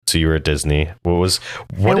So you were at Disney. What is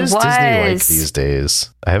Disney like these days?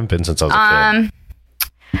 I haven't been since I was a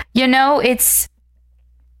kid. You know, it's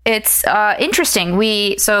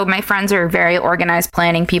interesting. So my friends are very organized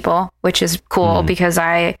planning people, which is cool because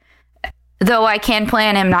though I can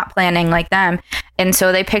plan, I'm not planning like them. And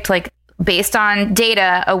so they picked like based on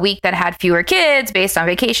data, a week that had fewer kids based on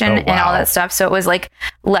vacation and all that stuff. So it was like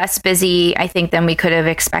less busy, I think, than we could have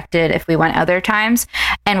expected if we went other times.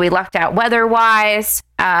 And we lucked out weather wise.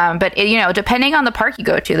 But depending on the park you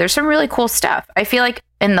go to, there's some really cool stuff. I feel like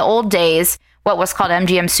in the old days, what was called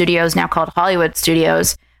MGM Studios, now called Hollywood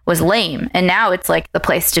Studios, was lame. And now it's like the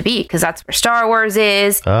place to be because that's where Star Wars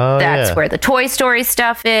is. That's where the Toy Story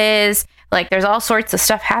stuff is. Like there's all sorts of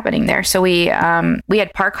stuff happening there. So we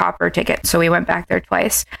had park hopper tickets. So we went back there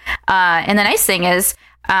twice. And the nice thing is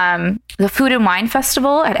the Food and Wine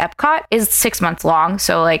Festival at Epcot is 6 months long.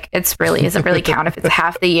 So like it doesn't really count if it's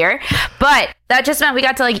half the year. But that just meant we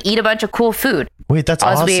got to like eat a bunch of cool food. Wait, that's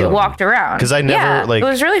awesome. As we walked around. Because I never it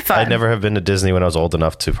was really fun. I never have been to Disney when I was old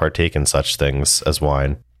enough to partake in such things as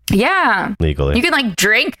wine. Yeah. Legally. You can like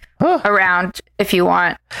drink around if you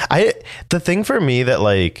want. The thing for me that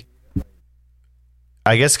like,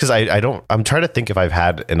 I guess because I'm trying to think if I've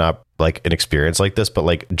had an experience like this, but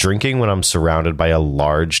like drinking when I'm surrounded by a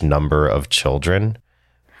large number of children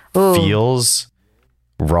feels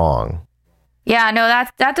wrong. Yeah, no,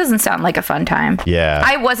 that doesn't sound like a fun time. Yeah.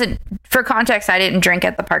 For context, I didn't drink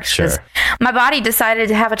at the parks because my body decided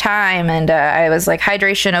to have a time and I was like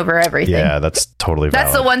hydration over everything. Yeah, that's totally valid.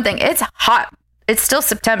 That's the one thing. It's hot. It's still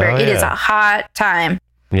September. It is a hot time.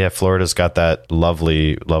 Yeah, Florida's got that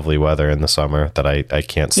lovely, lovely weather in the summer that I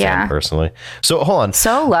can't stand personally. So hold on.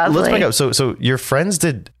 So lovely. Let's back up. So your friends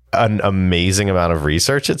did an amazing amount of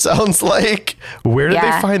research, it sounds like. Where did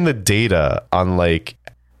they find the data on like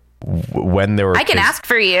when there were I can ask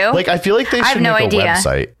for you. Like I feel like they should make a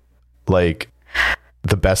website. Like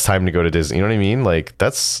the best time to go to Disney. You know what I mean? Like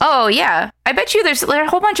that's... Oh, yeah. I bet you there's a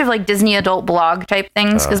whole bunch of like Disney adult blog type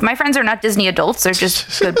things because my friends are not Disney adults. They're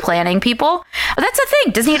just good planning people. But that's the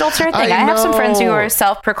thing. Disney adults are a thing. I have some friends who are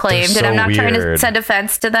self-proclaimed and I'm not trying to send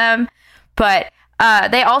offense to them. But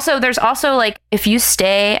there's also like if you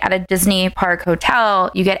stay at a Disney park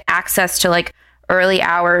hotel, you get access to like early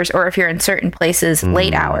hours or if you're in certain places,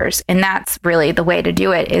 late hours. And that's really the way to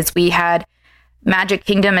do it is we had Magic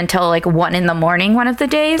Kingdom until like 1 a.m. one of the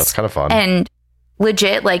days. That's kind of fun. And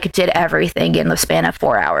legit like did everything in the span of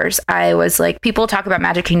 4 hours. I was like, people talk about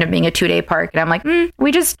Magic Kingdom being a 2-day park and I'm like,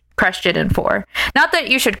 we just crushed it in 4. Not that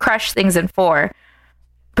you should crush things in 4,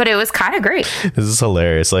 but it was kind of great. This is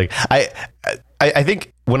hilarious. Like I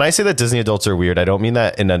think when I say that Disney adults are weird, I don't mean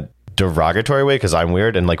that in a derogatory way because I'm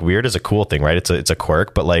weird and like weird is a cool thing, right? It's a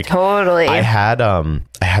quirk, but like totally. I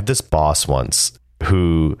had this boss once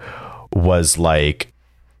who was like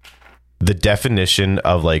the definition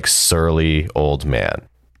of like surly old man.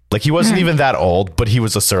 Like he wasn't even that old, but he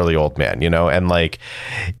was a surly old man, and like,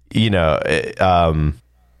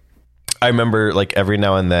 I remember like every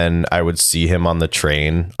now and then I would see him on the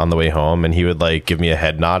train on the way home and he would like give me a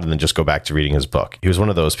head nod and then just go back to reading his book. He was one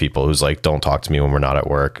of those people who's like, don't talk to me when we're not at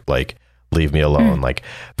work. Like leave me alone. Like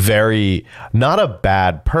very, not a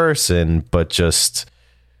bad person, but just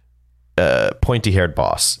pointy haired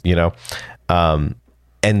boss,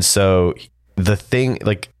 and so the thing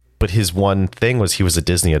but his one thing was he was a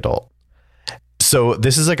Disney adult. So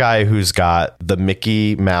this is a guy who's got the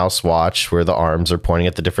Mickey Mouse watch where the arms are pointing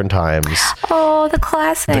at the different times. Oh, the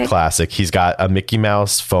classic. He's got a Mickey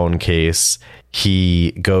Mouse phone case.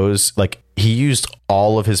 He goes he used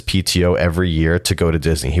all of his PTO every year to go to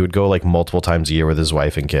Disney. He would go like multiple times a year with his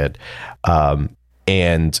wife and kid.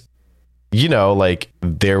 And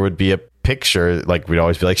there would be a picture, like we'd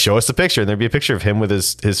always be like, show us the picture, and there'd be a picture of him with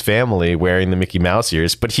his family wearing the Mickey Mouse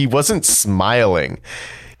ears, but he wasn't smiling.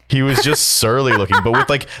 He was just surly looking, but with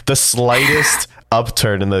like the slightest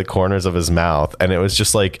upturn in the corners of his mouth. And it was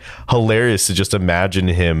just like hilarious to just imagine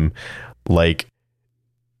him like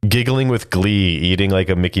giggling with glee, eating like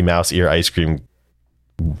a Mickey Mouse ear ice cream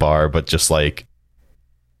bar, but just like,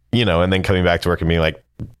 and then coming back to work and being like,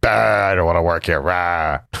 I don't want to work here.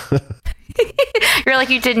 Rah. You're like,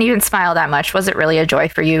 you didn't even smile that much. Was it really a joy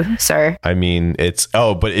for you, sir? I mean,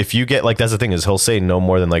 but if you get that's the thing is he'll say no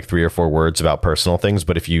more than like 3 or 4 words about personal things.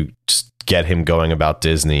 But if you just get him going about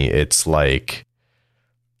Disney, it's like,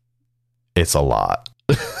 it's a lot.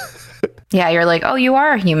 Yeah, you're like, oh, you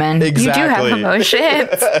are a human. Exactly. You do have emotions.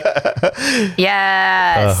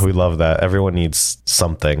 Yes. We love that. Everyone needs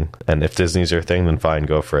something. And if Disney's your thing, then fine,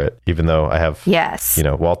 go for it. Even though I have,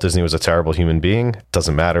 Walt Disney was a terrible human being.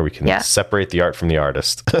 Doesn't matter. We can separate the art from the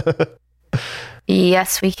artist.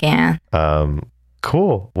 Yes, we can.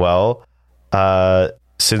 Cool. Well,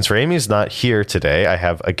 since Ramey's not here today, I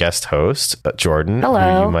have a guest host, Jordyn, Hello.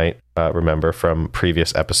 who you might remember from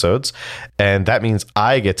previous episodes. And that means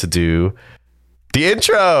I get to do the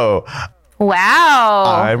intro. Wow.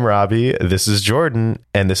 I'm Robbie. This is Jordyn.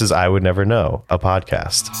 And this is I Would Never Know, a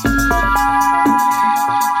podcast.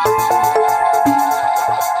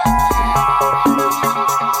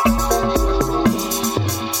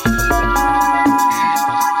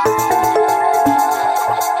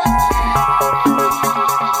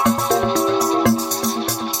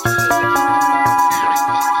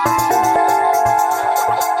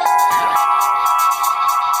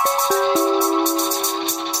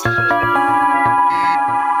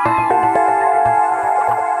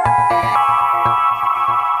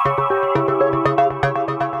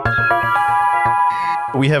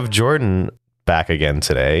 We have Jordyn back again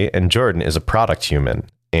today, and Jordyn is a product human.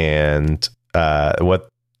 And what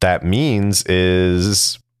that means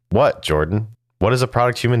is what, Jordyn? What does a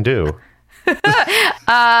product human do?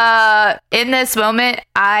 In this moment,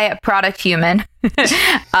 I, product human,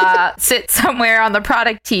 sit somewhere on the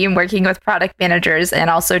product team working with product managers and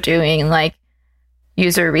also doing like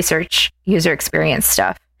user research, user experience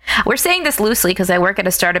stuff. We're saying this loosely because I work at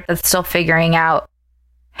a startup that's still figuring out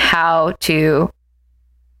how to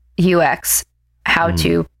UX, how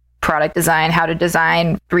to product design, how to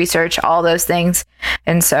design research, all those things.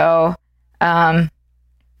 And so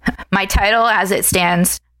my title as it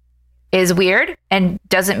stands is weird and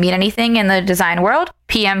doesn't mean anything in the design world.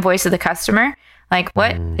 PM, voice of the customer. Like,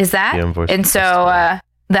 what is that? And so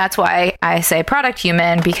that's why I say product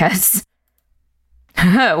human, because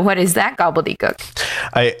what is that gobbledygook?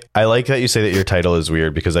 I like that you say that your title is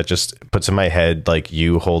weird, because that just puts in my head like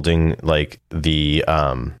you holding like the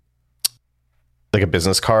like a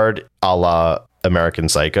business card a la American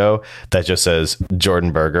Psycho that just says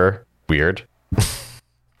Jordyn Burger. Weird.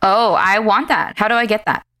 Oh, I want that. How do I get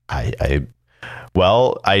that?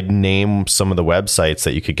 I'd name some of the websites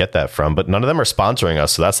that you could get that from, but none of them are sponsoring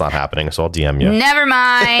us, so that's not happening. So I'll DM you. Never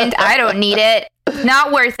mind. I don't need it.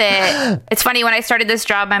 Not worth it. It's funny, when I started this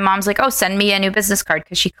job, my mom's like, oh, send me a new business card,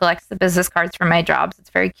 because she collects the business cards from my jobs. It's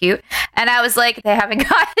very cute. And I was like, they haven't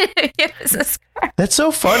gotten a business card. That's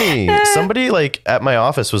so funny. Somebody like at my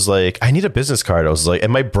office was like, I need a business card. I was like,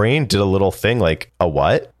 and my brain did a little thing like, a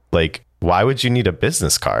what? Like, why would you need a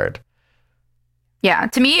business card? Yeah,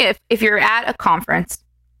 to me, if you're at a conference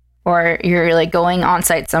or you're like going on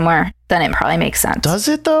site somewhere, then it probably makes sense. Does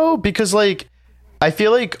it though? Because like, I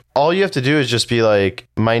feel like all you have to do is just be like,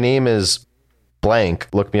 my name is blank,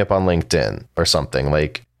 look me up on LinkedIn or something.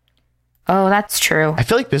 Like, oh, that's true. I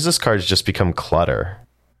feel like business cards just become clutter.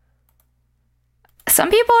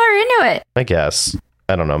 Some people are into it. I guess.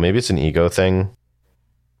 I don't know. Maybe it's an ego thing.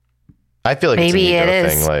 I feel like maybe it's an ego it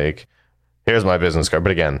is. thing. Like, here's my business card.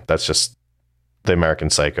 But again, that's just the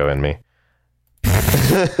American Psycho in me.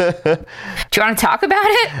 Do you want to talk about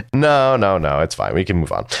it? No, it's fine. We can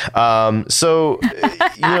move on. So,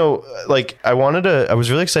 you know, like I was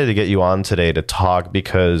really excited to get you on today to talk,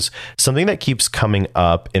 because something that keeps coming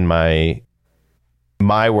up in my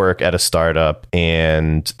work at a startup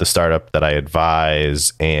and the startup that I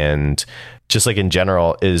advise, and just like in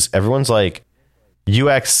general, is everyone's like,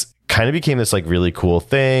 UX kind of became this like really cool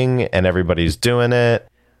thing and everybody's doing it.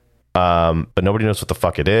 But nobody knows what the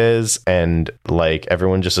fuck it is. And like,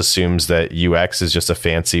 everyone just assumes that UX is just a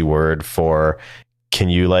fancy word for, can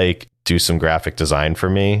you like do some graphic design for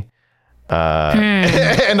me?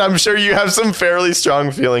 And I'm sure you have some fairly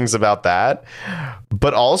strong feelings about that,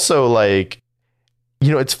 but also like,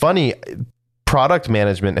 you know, it's funny. Product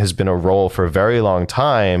management has been a role for a very long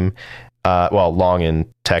time. Long in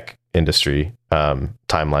tech industry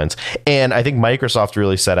timelines, and I think Microsoft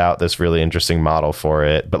really set out this really interesting model for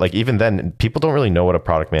it, but like even then people don't really know what a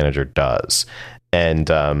product manager does, and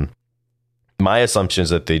my assumption is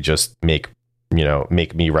that they just make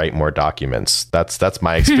me write more documents. That's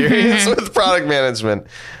my experience with product management,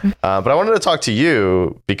 but I wanted to talk to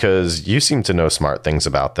you because you seem to know smart things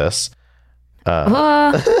about this,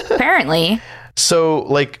 apparently. So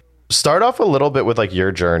like, start off a little bit with like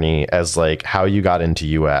your journey as like how you got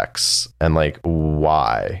into UX and like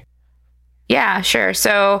why. Yeah, sure.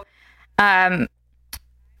 So I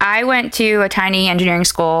went to a tiny engineering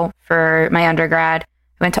school for my undergrad.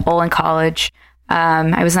 I went to Olin College.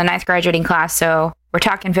 I was in the 9th graduating class, so we're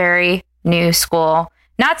talking very new school.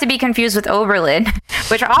 Not to be confused with Oberlin,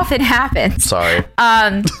 which often happens. Sorry.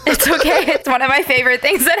 It's okay. It's one of my favorite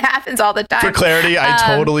things that happens all the time. For clarity, I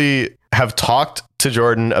totally have talked to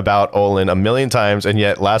Jordyn about Olin a million times, and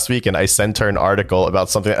yet last weekend I sent her an article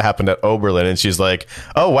about something that happened at Oberlin, and she's like,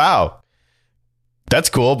 "Oh wow, That's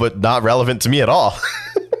cool, but not relevant to me at all.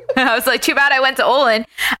 I was like, too bad I went to Olin.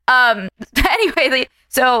 Anyway,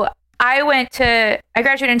 so I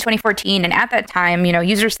graduated in 2014. And at that time,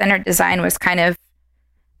 user-centered design was kind of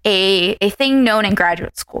a thing known in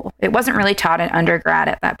graduate school. It wasn't really taught in undergrad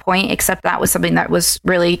at that point, except that was something that was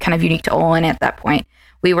really kind of unique to Olin at that point.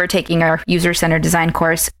 We were taking our user-centered design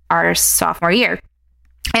course our sophomore year.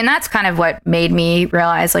 And that's kind of what made me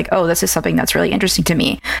realize, like, oh, this is something that's really interesting to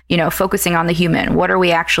me. Focusing on the human. What are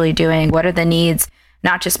we actually doing? What are the needs?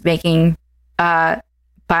 Not just making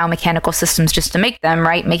biomechanical systems just to make them,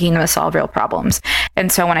 right? Making them solve real problems.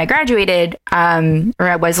 And so when I graduated, or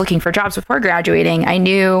I was looking for jobs before graduating, I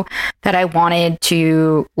knew that I wanted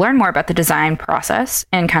to learn more about the design process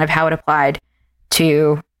and kind of how it applied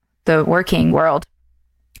to the working world,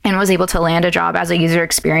 and was able to land a job as a user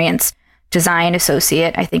experience design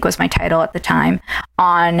associate, I think was my title at the time,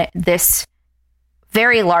 on this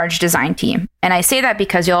very large design team. And I say that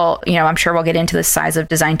because I'm sure we'll get into the size of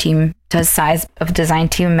design team. Does size of design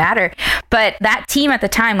team matter? But that team at the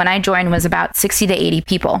time when I joined was about 60 to 80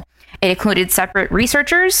 people. It included separate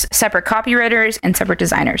researchers, separate copywriters, and separate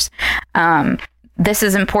designers. This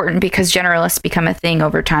is important because generalists become a thing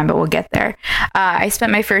over time, but we'll get there. I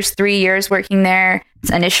spent my first 3 years working there,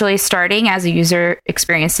 initially starting as a user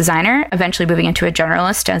experience designer, eventually moving into a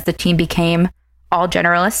generalist as the team became all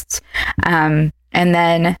generalists. And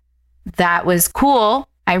then that was cool.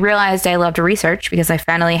 I realized I loved research because I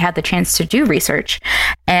finally had the chance to do research,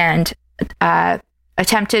 and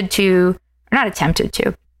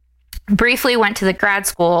briefly went to the grad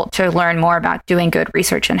school to learn more about doing good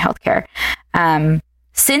research in healthcare.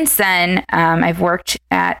 Since then, I've worked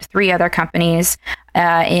at 3 other companies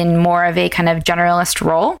in more of a kind of generalist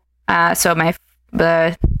role. So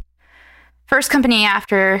the first company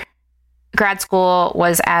after grad school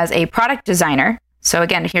was as a product designer. So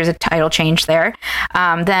again, here's a title change there.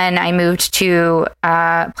 Then I moved to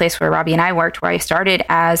a place where Robbie and I worked, where I started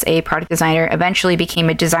as a product designer, eventually became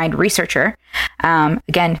a design researcher.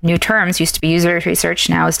 Again, new terms, used to be user research,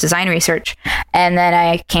 now is design research. And then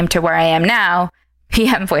I came to where I am now,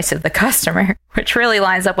 PM voice of the customer, which really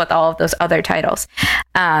lines up with all of those other titles.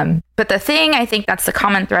 But the thing I think that's the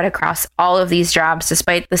common thread across all of these jobs,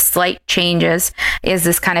 despite the slight changes, is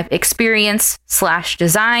this kind of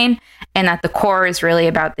experience/design, and that the core is really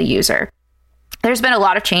about the user. There's been a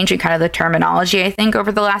lot of change in kind of the terminology, I think,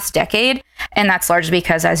 over the last decade. And that's largely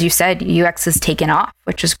because, as you said, UX has taken off,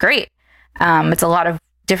 which is great. It's a lot of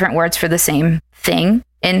different words for the same thing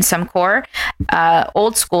in some core.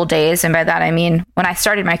 Old school days, and by that I mean when I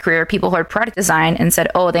started my career, people heard product design and said,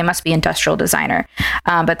 oh, they must be industrial designer.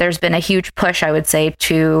 But there's been a huge push, I would say,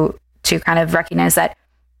 to kind of recognize that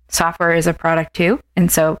software is a product too.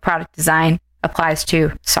 And so product design applies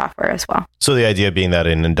to software as well. So the idea being that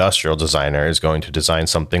an industrial designer is going to design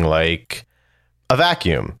something like a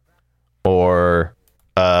vacuum, or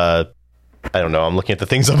I don't know. I'm looking at the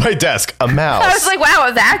things on my desk. A mouse. I was like, wow,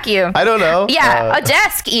 a vacuum. I don't know. Yeah, a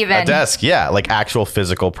desk even. A desk, yeah. Like actual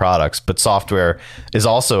physical products. But software is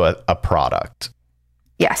also a product.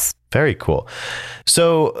 Yes. Very cool.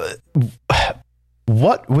 So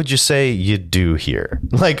what would you say you do here?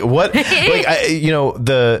 Like what,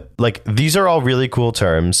 these are all really cool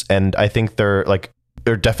terms. And I think they're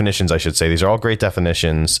definitions, I should say. These are all great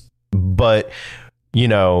definitions. But,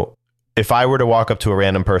 if I were to walk up to a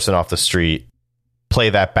random person off the street, play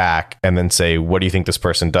that back, and then say, what do you think this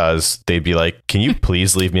person does? They'd be like, can you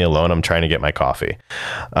please leave me alone? I'm trying to get my coffee.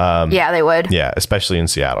 Yeah, they would. Yeah, especially in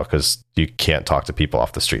Seattle, because you can't talk to people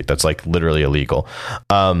off the street. That's like literally illegal.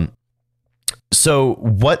 So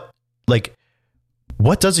what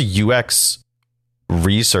does a UX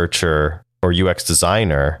researcher or UX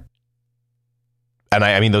designer, and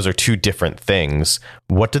I mean, those are two different things.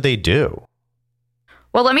 What do they do?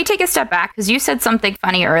 Well, let me take a step back, because you said something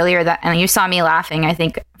funny earlier and you saw me laughing. I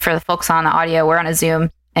think for the folks on the audio, we're on a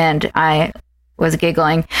Zoom, and I was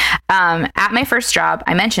giggling. At my first job,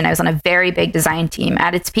 I mentioned I was on a very big design team.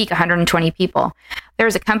 At its peak, 120 people. There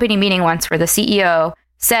was a company meeting once where the CEO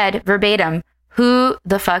said verbatim, who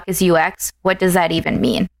the fuck is UX? What does that even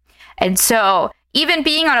mean? And so even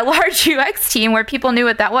being on a large UX team where people knew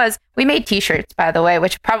what that was, we made t-shirts, by the way,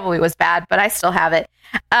 which probably was bad, but I still have it.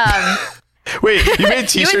 Wait, you made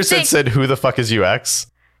t-shirts that said, who the fuck is UX?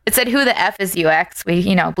 It said, who the F is UX? We,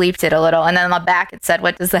 bleeped it a little. And then on the back, it said,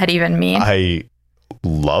 what does that even mean? I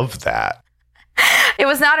love that. It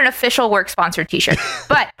was not an official work sponsored t-shirt.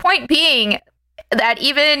 But point being that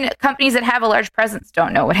even companies that have a large presence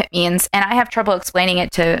don't know what it means. And I have trouble explaining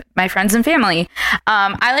it to my friends and family.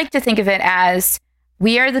 I like to think of it as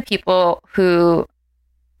we are the people who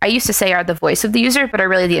I used to say are the voice of the user, but are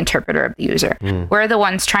really the interpreter of the user. We're the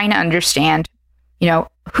ones trying to understand,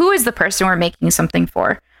 who is the person we're making something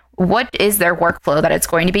for? What is their workflow that it's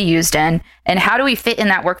going to be used in? And how do we fit in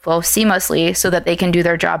that workflow seamlessly so that they can do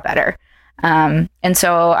their job better? And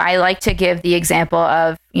so I like to give the example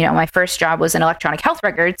of, my first job was in electronic health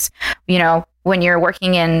records. When you're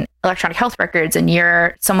working in electronic health records and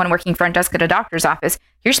you're someone working front desk at a doctor's office,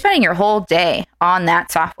 you're spending your whole day on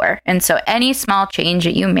that software. And so any small change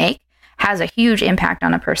that you make has a huge impact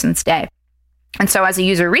on a person's day. And so as a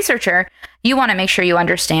user researcher, you want to make sure you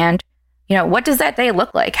understand, what does that day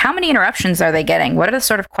look like? How many interruptions are they getting? What are the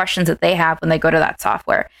sort of questions that they have when they go to that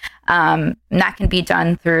software? And that can be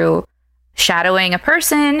done through shadowing a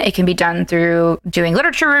person. It can be done through doing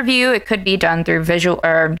literature review. It could be done through visual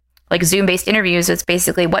or like Zoom-based interviews. It's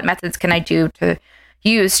basically what methods can I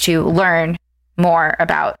use to learn more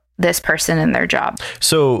about this person and their job.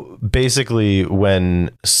 So basically,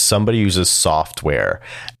 when somebody uses software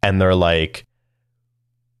and they're like,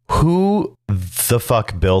 who the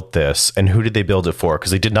fuck built this and who did they build it for?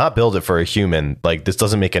 Because they did not build it for a human. Like, this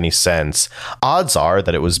doesn't make any sense. Odds are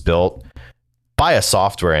that it was built by a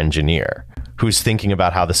software engineer who's thinking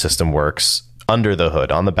about how the system works under the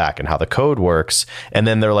hood, on the back, and how the code works. And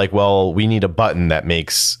then they're like, well, we need a button that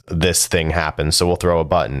makes this thing happen, so we'll throw a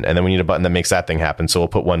button. And then we need a button that makes that thing happen, so we'll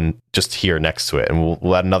put one just here next to it, and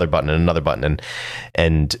we'll add another button and another button.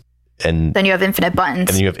 And then you have infinite buttons. And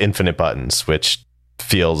then you have infinite buttons, which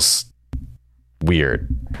feels weird.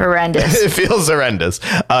 Horrendous. It feels horrendous.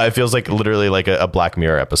 It feels like literally like a Black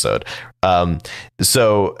Mirror episode.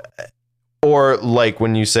 Or like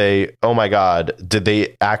when you say, oh my God, did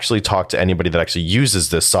they actually talk to anybody that actually uses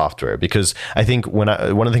this software? Because I think one of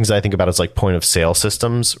the things I think about is like point of sale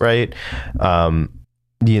systems, right?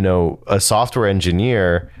 A software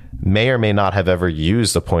engineer may or may not have ever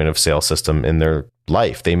used a point of sale system in their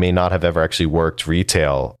life. They may not have ever actually worked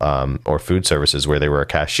retail or food services where they were a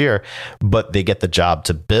cashier, but they get the job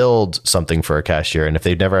to build something for a cashier. And if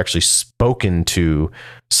they've never actually spoken to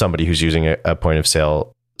somebody who's using a point of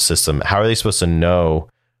sale system, how are they supposed to know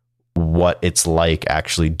what it's like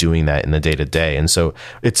actually doing that in the day to day? And so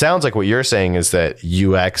it sounds like what you're saying is that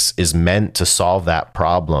UX is meant to solve that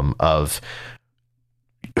problem of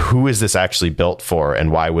who is this actually built for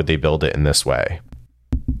and why would they build it in this way?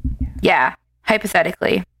 Yeah.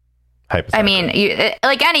 Hypothetically. I mean,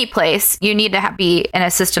 like any place, you need to be in a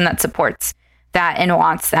system that supports that and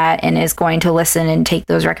wants that and is going to listen and take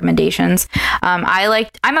those recommendations.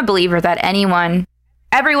 I'm a believer that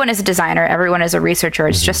everyone is a designer, everyone is a researcher.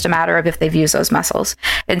 It's just a matter of if they've used those muscles.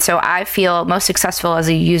 And so I feel most successful as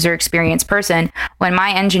a user experience person when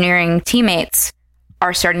my engineering teammates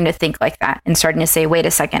are starting to think like that and starting to say, wait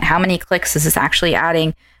a second, how many clicks is this actually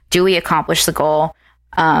adding? Do we accomplish the goal?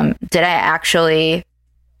 Did I actually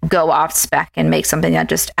go off spec and make something that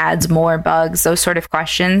just adds more bugs? Those sort of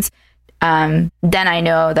questions. Then I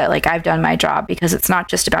know that like I've done my job, because it's not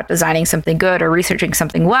just about designing something good or researching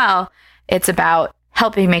something well. It's about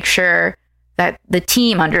helping make sure that the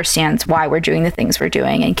team understands why we're doing the things we're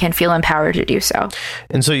doing and can feel empowered to do so.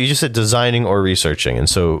 And so you just said designing or researching. And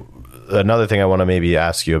so another thing I want to maybe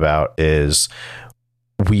ask you about is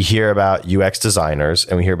we hear about UX designers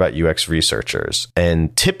and we hear about UX researchers.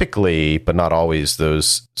 And typically, but not always,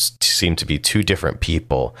 those seem to be two different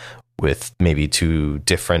people with maybe two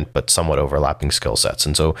different but somewhat overlapping skill sets.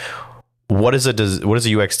 And so what is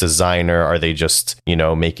a UX designer? Are they just,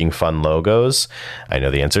 making fun logos? I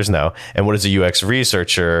know the answer is no. And what is a UX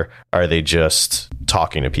researcher? Are they just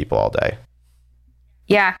talking to people all day?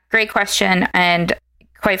 Yeah, great question. And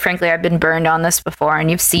quite frankly, I've been burned on this before,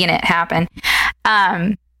 and you've seen it happen.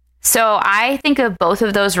 So I think of both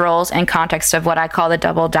of those roles in context of what I call the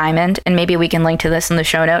double diamond, and maybe we can link to this in the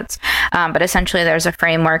show notes. But essentially, there's a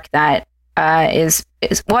framework that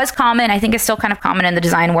was common. I think it's still kind of common in the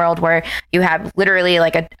design world, where you have literally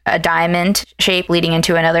like a diamond shape leading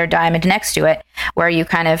into another diamond next to it, where you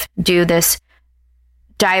kind of do this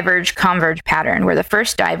diverge converge pattern, where the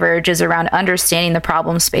first diverge is around understanding the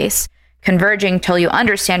problem space, converging till you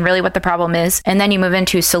understand really what the problem is, and then you move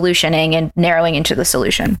into solutioning and narrowing into the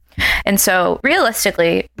solution. And so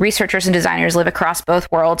realistically, researchers and designers live across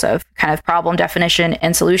both worlds of kind of problem definition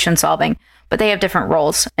and solution solving, but they have different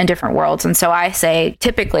roles in different worlds. And so I say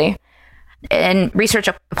typically, and research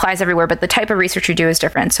applies everywhere, but the type of research you do is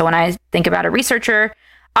different. So when I think about a researcher,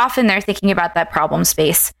 often they're thinking about that problem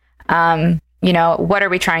space. What are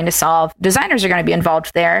we trying to solve? Designers are going to be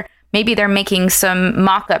involved there. Maybe they're making some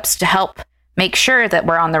mock-ups to help make sure that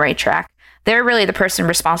we're on the right track. They're really the person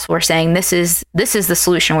responsible for saying, this is the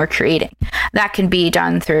solution we're creating. That can be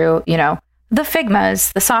done through, the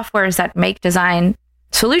Figmas, the softwares that make design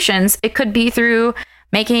solutions. It could be through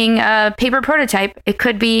making a paper prototype. It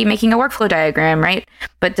could be making a workflow diagram, right?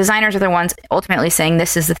 But designers are the ones ultimately saying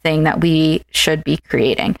this is the thing that we should be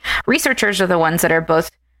creating. Researchers are the ones that are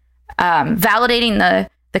both validating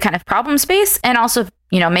the kind of problem space and also,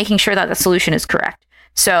 making sure that the solution is correct.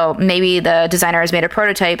 So maybe the designer has made a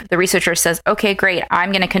prototype. The researcher says, okay, great.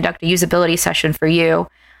 I'm going to conduct a usability session for you.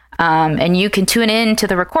 And you can tune in to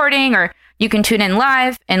the recording or you can tune in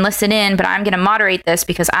live and listen in, but I'm going to moderate this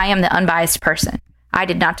because I am the unbiased person. I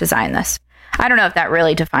did not design this. I don't know if that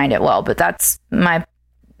really defined it well, but that's my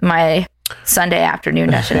Sunday afternoon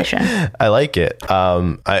definition. I like it.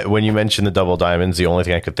 When you mentioned the double diamonds, the only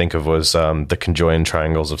thing I could think of was the conjoined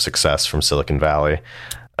triangles of success from Silicon Valley.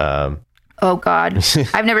 Oh God,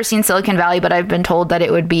 I've never seen Silicon Valley, but I've been told that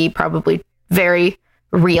it would be probably very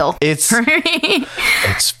real. It's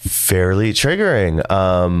fairly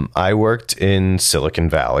triggering. I worked in Silicon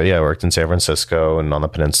Valley. I worked in San Francisco and on the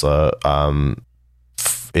peninsula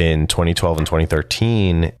in 2012 and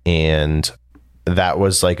 2013, and that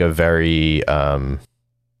was like a very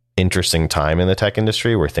interesting time in the tech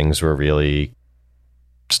industry where things were really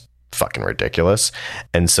just fucking ridiculous.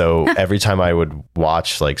 And so every time I would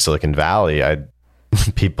watch like Silicon Valley, I'd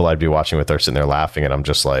be watching with, are sitting there laughing, and I'm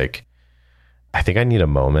just like, I think I need a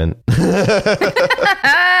moment.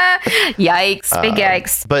 Yikes, big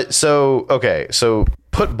yikes. But so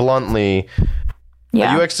put bluntly, a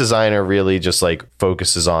UX designer really just like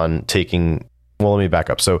focuses on taking, well, let me back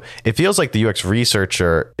up. So it feels like the UX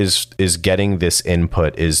researcher is getting this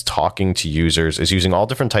input, is talking to users, is using all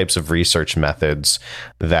different types of research methods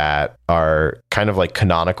that are kind of like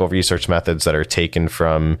canonical research methods that are taken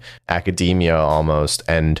from academia almost,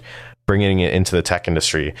 and bringing it into the tech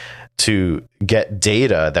industry to get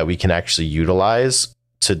data that we can actually utilize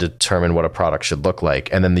to determine what a product should look like.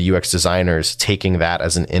 And then the UX designers taking that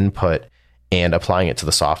as an input and applying it to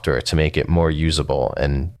the software to make it more usable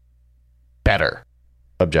and better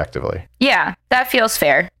objectively. Yeah, that feels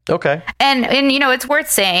fair. Okay. And it's worth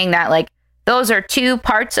saying that like those are two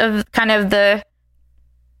parts of kind of the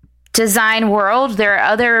design world. There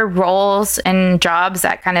are other roles and jobs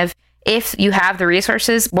that kind of, if you have the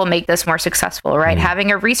resources, will make this more successful, right?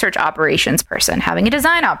 Having a research operations person, having a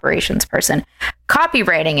design operations person.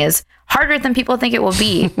 Copywriting is harder than people think it will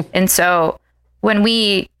be. And so when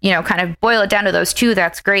we, kind of boil it down to those two,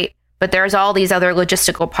 that's great. But there's all these other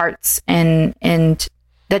logistical parts and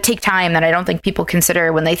that take time that I don't think people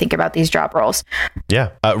consider when they think about these job roles. Yeah.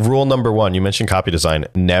 Rule number 1, you mentioned copy design.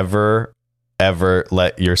 Never, ever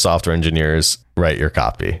let your software engineers write your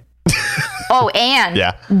copy. Oh,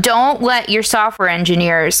 and don't let your software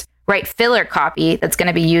engineers write filler copy that's going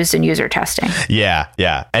to be used in user testing.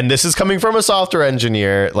 Yeah. And this is coming from a software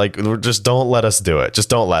engineer. Like, just don't let us do it. Just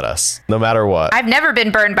don't let us, no matter what. I've never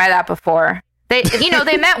been burned by that before. They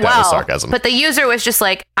meant well, sarcasm. But the user was just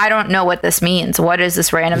like, I don't know what this means. What is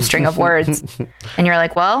this random string of words? And you're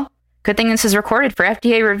like, well, good thing this is recorded for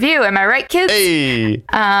FDA review. Am I right, kids? Hey.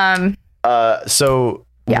 One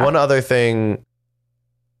other thing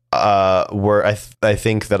where I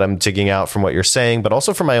think that I'm digging out from what you're saying, but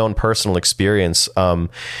also from my own personal experience.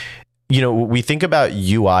 We think about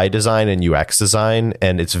UI design and UX design,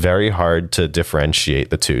 and it's very hard to differentiate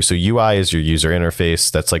the two. So UI is your user interface.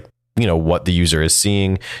 That's like, what the user is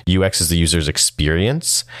seeing. UX is the user's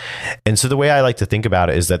experience. And so the way I like to think about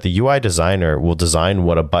it is that the UI designer will design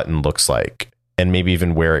what a button looks like and maybe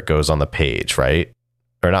even where it goes on the page, right?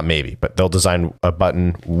 Or not maybe, but they'll design a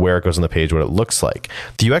button where it goes on the page, what it looks like.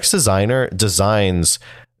 The UX designer designs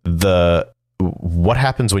what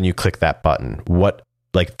happens when you click that button, what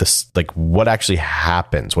actually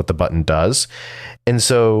happens, what the button does. And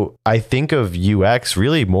so I think of UX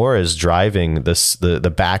really more as driving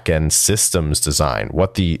the back end systems design,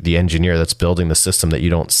 what the engineer that's building the system that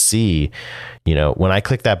you don't see, when I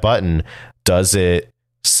click that button, does it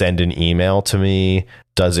send an email to me?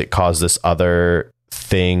 Does it cause this other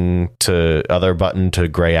button to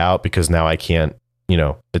gray out because now I can't,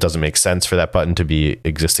 it doesn't make sense for that button to be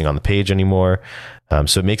existing on the page anymore.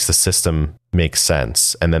 So it makes the system make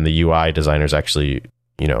sense. And then the UI designers actually,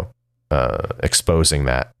 exposing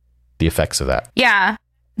the effects of that. Yeah,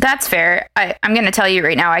 that's fair. I'm going to tell you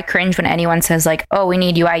right now, I cringe when anyone says like, oh, we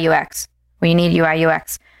need UI UX. We need UI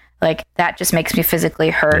UX. Like that just makes me physically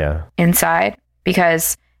hurt inside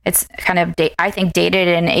because it's kind of, I think dated,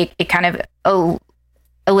 and it kind of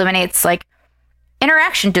eliminates like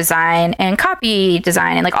interaction design and copy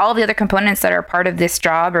design and like all of the other components that are part of this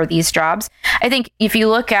job or these jobs. I think if you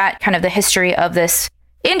look at kind of the history of this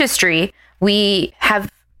industry, we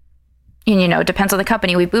have you know, depends on the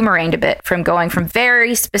company, we boomeranged a bit from going from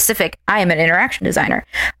very specific, I am an interaction designer,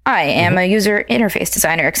 I am a user interface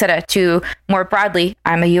designer, etc., to more broadly,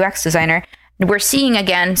 I'm a UX designer. We're seeing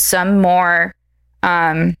again some more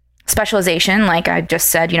specialization, like I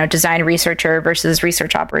just said, you know, design researcher versus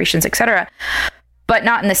research operations, etc., but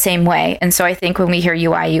not in the same way. And so I think when I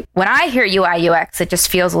hear UI UX, it just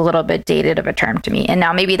feels a little bit dated of a term to me. And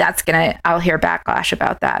now maybe I'll hear backlash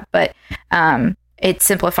about that, but it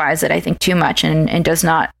simplifies it, I think, too much and does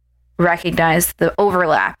not recognize the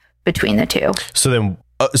overlap between the two. So then,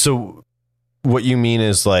 so what you mean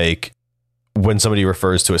is like when somebody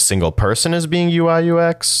refers to a single person as being UI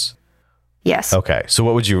UX? Yes. Okay.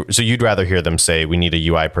 So you'd rather hear them say we need a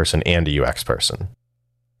UI person and a UX person?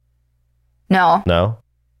 No. No?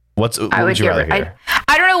 What would you rather hear?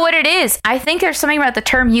 I don't know what it is. I think there's something about the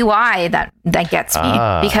term UI that gets me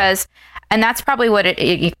because, and that's probably what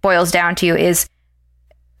it boils down to is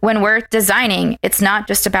when we're designing, it's not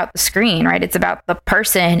just about the screen, right? It's about the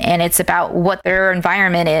person and it's about what their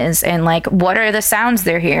environment is and like, what are the sounds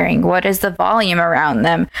they're hearing? What is the volume around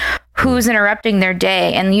them? Who's interrupting their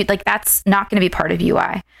day? And that's not going to be part of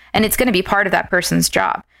UI, and it's going to be part of that person's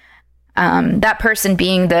job. That person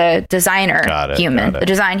being the designer human, the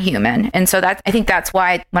design human. And so I think that's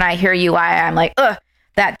why when I hear UI, I'm like, ugh,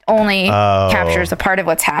 that only captures a part of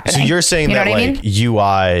what's happening. So you're saying that like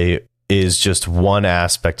UI is just one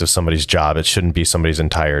aspect of somebody's job. It shouldn't be somebody's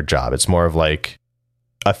entire job. It's more of like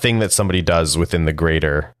a thing that somebody does within the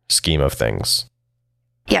greater scheme of things.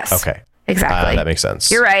 Yes. Okay. Exactly. That makes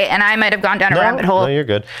sense. You're right. And I might have gone down a rabbit hole. No, you're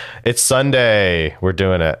good. It's Sunday. We're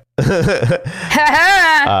doing it. What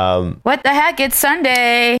the heck? It's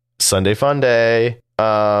Sunday. Sunday fun day.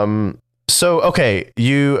 So, okay.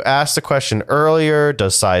 You asked a question earlier.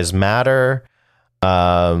 Does size matter?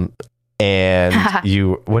 And I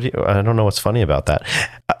don't know what's funny about that.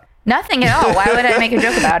 Nothing at all. Why would I make a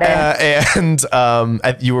joke about it?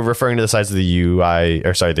 And you were referring to the size of the UI,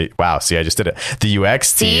 or sorry, I just did it. The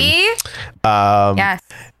UX team. See? Yes.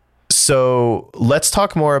 So let's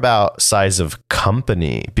talk more about size of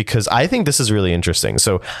company, because I think this is really interesting.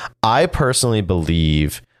 So I personally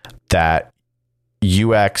believe that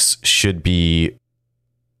UX should be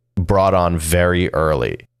brought on very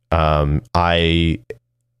early.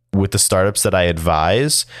 With the startups that I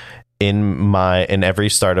advise, in every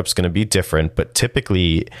startup's going to be different, but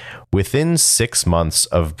typically within 6 months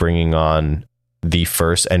of bringing on the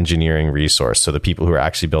first engineering resource, so the people who are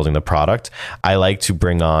actually building the product, I like to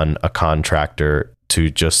bring on a contractor to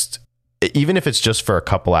just, even if it's just for a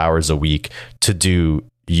couple hours a week, to do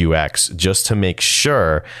UX, just to make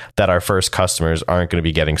sure that our first customers aren't going to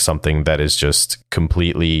be getting something that is just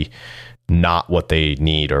completely not what they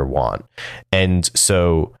need or want. And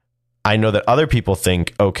so I know that other people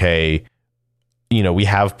think, okay, you know, we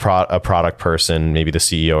have a product person, maybe the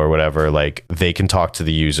CEO or whatever, like they can talk to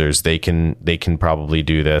the users, they can probably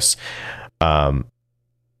do this.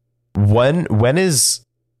 When is,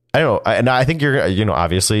 I don't know, and I think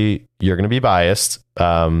obviously you're going to be biased,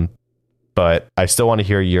 but I still want to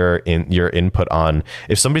hear your input on,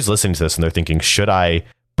 if somebody's listening to this and they're thinking, should I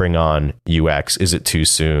bring on UX? Is it too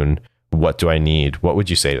soon? What do I need? What would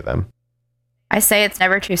you say to them? I say it's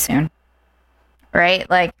never too soon, right?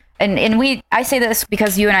 Like, I say this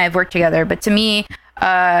because you and I have worked together, but to me,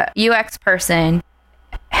 UX person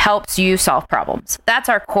helps you solve problems. That's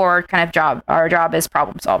our core kind of job. Our job is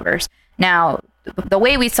problem solvers. Now, the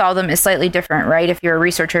way we solve them is slightly different, right? If you're a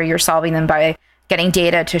researcher, you're solving them by getting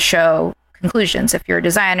data to show conclusions. If you're a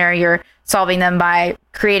designer, you're solving them by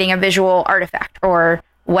creating a visual artifact or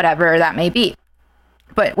whatever that may be.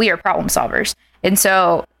 But we are problem solvers. And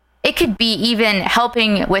so it could be even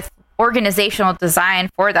helping with organizational design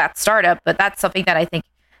for that startup, but that's something that I think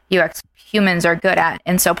UX humans are good at.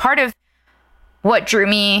 And so part of what drew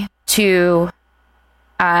me to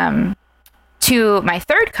my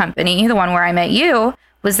third company, the one where I met you,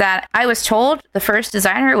 was that I was told the first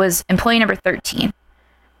designer was employee number 13.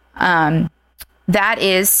 That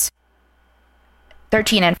is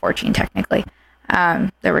 13 and 14 technically.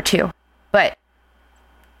 There were two. But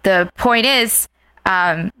the point is,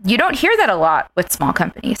 you don't hear that a lot with small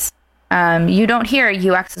companies. You don't hear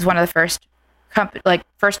UX is one of the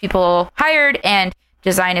first people hired, and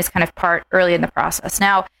design is kind of part early in the process.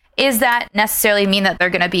 Now, is that necessarily mean that they're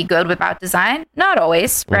going to be good without design? Not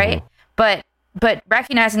always, right? But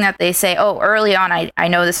recognizing that they say, oh, early on, I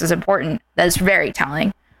know this is important, that is very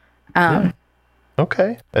telling.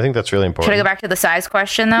 Okay. I think that's really important. Should I go back to the size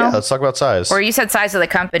question, though? Yeah, let's talk about size. Or you said size of the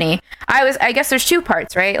company. I guess there's two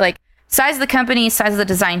parts, right? Like size of the company, size of the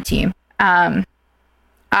design team.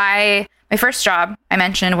 My my first job, I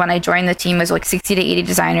mentioned when I joined the team was like 60 to 80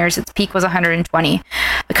 designers. Its peak was 120.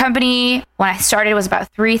 The company, when I started, was about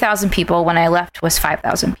 3,000 people. When I left, was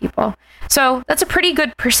 5,000 people. So that's a pretty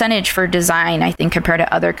good percentage for design, I think, compared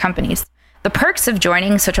to other companies. The perks of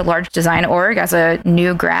joining such a large design org as a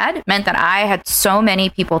new grad meant that I had so many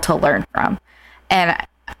people to learn from. And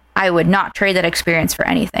I would not trade that experience for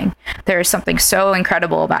anything. There is something so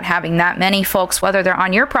incredible about having that many folks, whether they're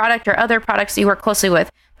on your product or other products that you work closely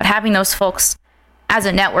with, but having those folks as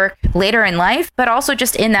a network later in life, but also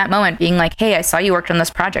just in that moment being like, hey, I saw you worked on this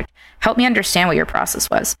project. Help me understand what your process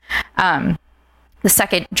was. The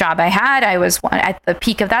second job I had, I was at the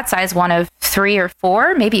peak of that size, one of 3 or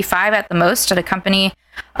 4, maybe 5 at the most, at a company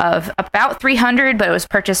of about 300, but it was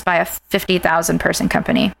purchased by a 50,000 person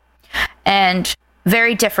company. And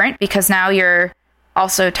very different, because now you're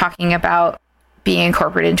also talking about being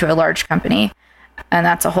incorporated into a large company, and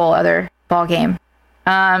that's a whole other ballgame.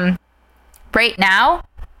 Right now,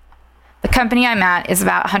 the company I'm at is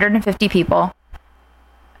about 150 people.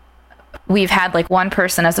 We've had like one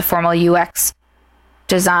person as a formal UX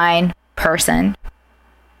design person,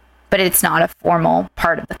 but it's not a formal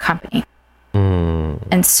part of the company.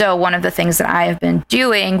 And so one of the things that I have been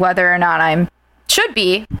doing, whether or not should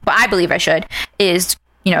be, but I believe I should, is,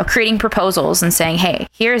 creating proposals and saying, hey,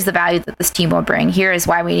 here's the value that this team will bring. Here is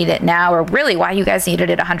why we need it now, or really why you guys needed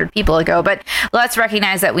it 100 people ago. But let's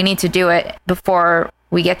recognize that we need to do it before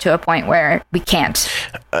we get to a point where we can't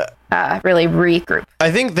really regroup.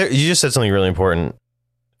 I think you just said something really important.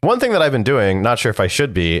 One thing that I've been doing, not sure if I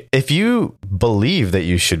should be, if you believe that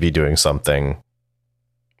you should be doing something,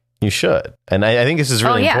 you should. And I think this is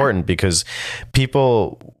really important, because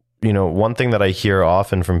people, one thing that I hear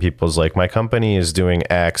often from people is like, my company is doing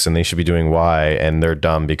X and they should be doing Y, and they're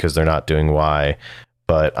dumb because they're not doing Y,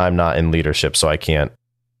 but I'm not in leadership, so I can't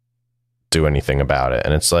do anything about it.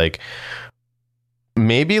 And it's like,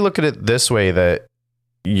 maybe look at it this way, that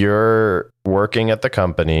you're working at the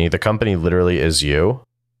company literally is you.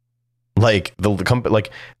 Like the company,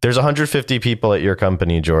 like there's 150 people at your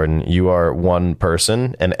company, Jordyn. You are one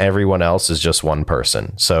person, and everyone else is just one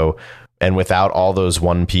person. So, and without all those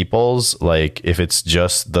one peoples, like if it's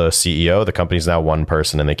just the CEO, the company's now one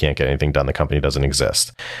person and they can't get anything done. The company doesn't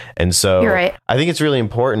exist. And so you're right. I think it's really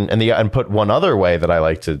important. And put one other way that I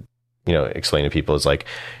like to, explain to people is like,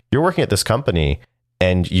 you're working at this company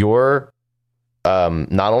and you're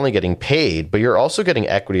not only getting paid, but you're also getting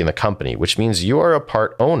equity in the company, which means you are a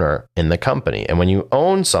part owner in the company. And when you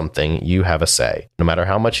own something, you have a say. No matter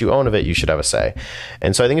how much you own of it, you should have a say.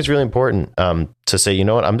 And so I think it's really important to say, you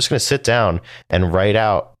know what, I'm just going to sit down and write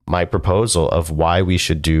out my proposal of why we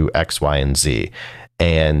should do X, Y, and Z.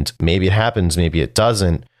 And maybe it happens, maybe it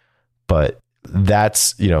doesn't, but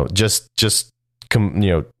that's,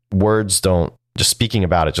 words don't, just speaking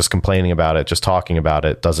about it, just complaining about it, just talking about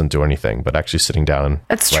it doesn't do anything, but actually sitting down and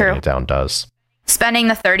writing it down does. Spending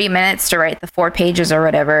the 30 minutes to write the 4 pages or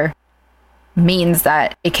whatever means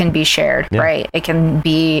that it can be shared, right? It can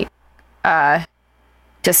be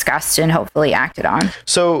discussed and hopefully acted on.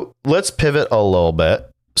 So let's pivot a little bit.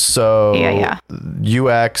 So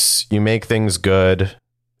UX, you make things good,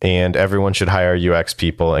 and everyone should hire UX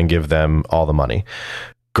people and give them all the money.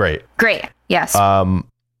 Great. Yes.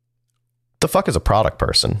 The fuck is a product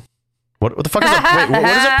person? What the fuck is what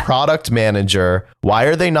is a product manager? Why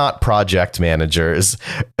are they not project managers?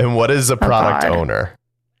 And what is a product owner?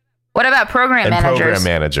 What about program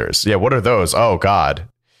managers? Yeah, what are those? Oh God.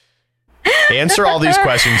 Answer all these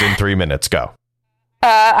questions in 3 minutes. Go.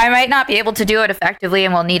 I might not be able to do it effectively,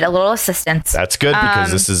 and we'll need a little assistance. That's good,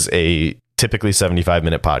 because this is a typically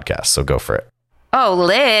 75-minute podcast, so go for it. Oh,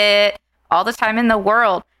 lit. All the time in the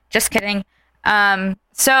world. Just kidding.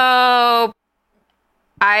 So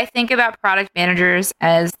I think about product managers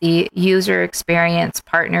as the user experience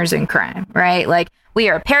partners in crime, right? Like, we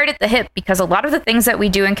are paired at the hip because a lot of the things that we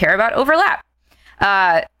do and care about overlap.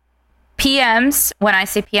 PMs, when I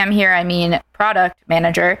say PM here, I mean product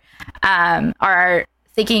manager, are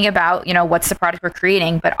thinking about, what's the product we're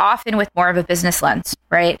creating, but often with more of a business lens,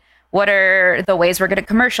 right? What are the ways we're going to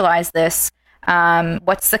commercialize this?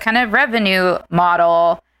 What's the kind of revenue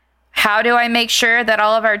model? How do I make sure that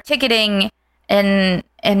all of our ticketing and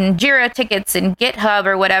Jira tickets and GitHub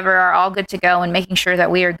or whatever are all good to go, and making sure that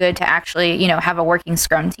we are good to actually, have a working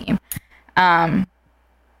Scrum team?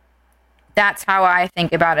 That's how I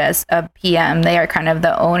think about it as a PM. They are kind of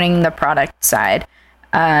the owning the product side.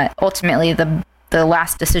 Ultimately, the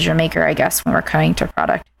last decision maker, I guess, when we're coming to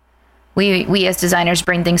product. We as designers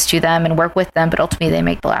bring things to them and work with them, but ultimately they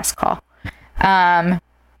make the last call.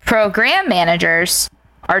 Program managers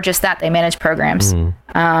are just that. They manage programs.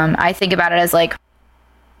 I think about it as like,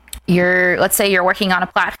 let's say you're working on a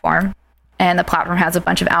platform and the platform has a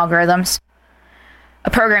bunch of algorithms. A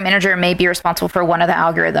program manager may be responsible for one of the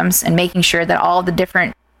algorithms and making sure that all the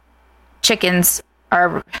different chickens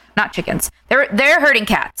are not chickens. They're herding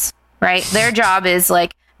cats, right? Their job is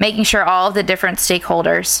like making sure all of the different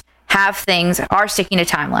stakeholders are sticking to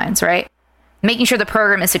timelines, right? Making sure the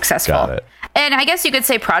program is successful. Got it. And I guess you could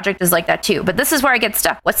say project is like that too, but this is where I get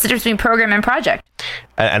stuck. What's the difference between program and project?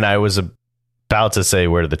 And I was about to say,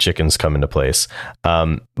 where do the chickens come into place?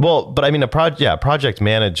 But I mean, project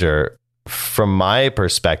manager, from my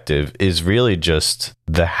perspective, is really just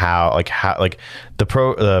the here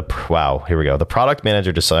we go. The product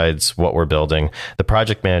manager decides what we're building. The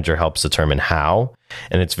project manager helps determine how.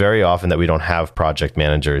 And it's very often that we don't have project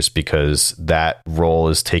managers because that role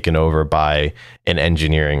is taken over by an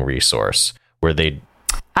engineering resource where they,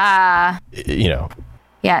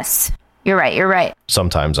 Yes, you're right.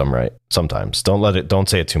 Sometimes I'm right. Sometimes don't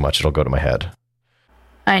say it too much. It'll go to my head.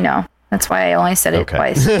 I know. That's why I only said it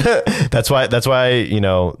twice. That's why,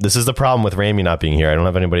 this is the problem with Rami not being here. I don't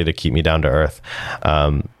have anybody to keep me down to earth.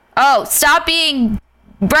 Stop being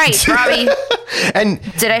bright, Robbie. And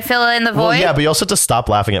did I fill in the void? Well, yeah, but you also have to stop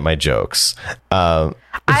laughing at my jokes. But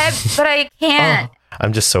I can't.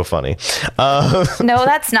 I'm just so funny. No,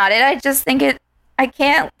 that's not it. I just think I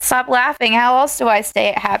can't stop laughing. How else do I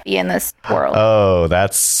stay happy in this world? Oh,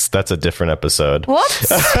 that's a different episode. Whoops.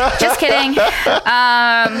 Just kidding.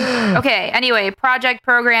 Okay. Anyway, project,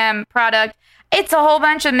 program, product. It's a whole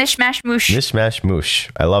bunch of mishmash moosh. Mishmash moosh.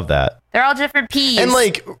 I love that. They're all different P's. And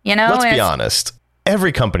let's be honest.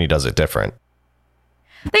 Every company does it different.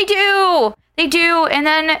 They do. And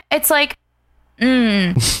then it's like,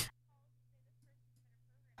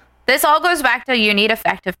 This all goes back to you need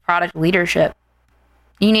effective product leadership.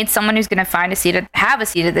 You need someone who's going to have a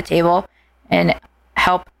seat at the table and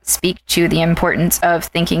help speak to the importance of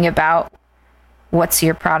thinking about what's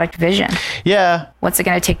your product vision. Yeah. What's it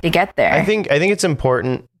going to take to get there? I think it's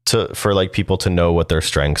important for people to know what their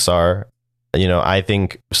strengths are. I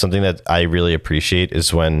think something that I really appreciate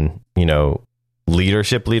is when,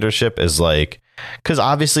 leadership is like, because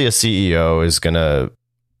obviously a CEO is going to,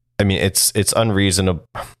 it's unreasonable.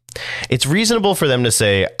 It's reasonable for them to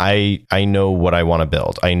say, I know what I want to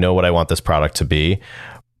build. I know what I want this product to be,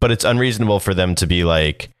 but it's unreasonable for them to be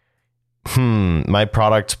like, my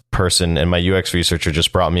product person and my UX researcher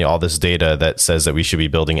just brought me all this data that says that we should be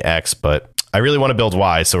building X, but I really want to build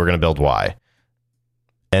Y, so we're going to build Y.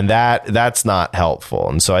 And that's not helpful.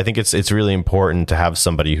 And so I think it's really important to have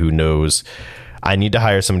somebody who knows, I need to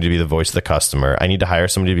hire somebody to be the voice of the customer. I need to hire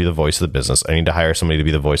somebody to be the voice of the business. I need to hire somebody to be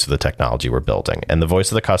the voice of the technology we're building. And the voice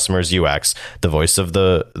of the customer is UX. The voice of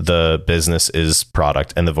the business is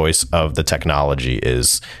product. And the voice of the technology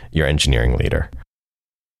is your engineering leader.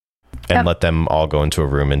 And let them all go into a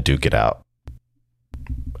room and duke it out.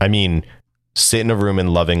 Sit in a room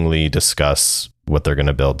and lovingly discuss what they're going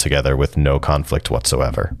to build together with no conflict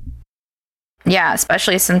whatsoever. Yeah,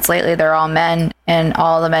 especially since lately they're all men and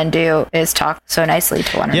all the men do is talk so nicely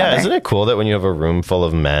to one another. Yeah, isn't it cool that when you have a room full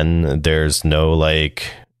of men, there's no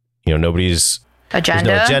nobody's agenda.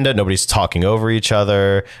 There's no agenda. Nobody's talking over each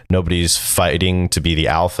other. Nobody's fighting to be the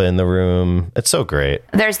alpha in the room. It's so great.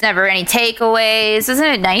 There's never any takeaways. Isn't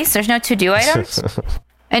it nice? There's no to-do items.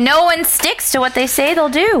 And no one sticks to what they say they'll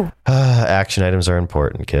do. Action items are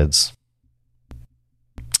important, kids.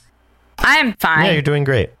 I'm fine. Yeah, you're doing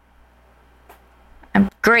great. I'm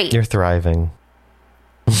great. You're thriving.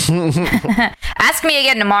 Ask me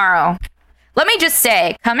again tomorrow. Let me just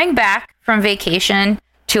say, coming back from vacation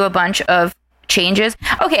to a bunch of changes.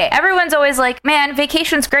 Okay, everyone's always like, man,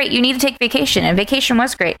 vacation's great. You need to take vacation. And vacation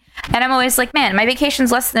was great. And I'm always like, man, my vacation's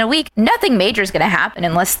less than a week. Nothing major is going to happen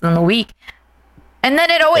in less than a week. And then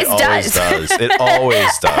it always does. It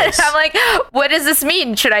always does. And I'm like, what does this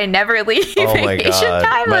mean? Should I never leave vacation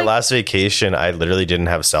time? My last vacation, I literally didn't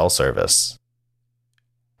have cell service.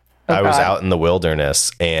 I was out in the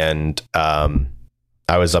wilderness and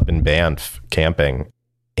I was up in Banff camping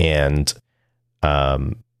and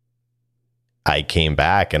I came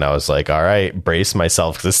back and I was like, all right, brace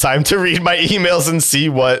myself because it's time to read my emails and see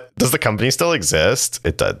does the company still exist?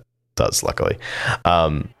 It does, luckily.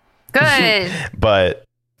 Good. But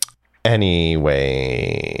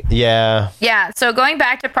anyway, yeah. Yeah. So going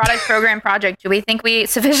back to product, program, project, do we think we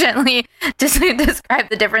sufficiently describe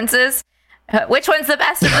the differences? Which one's the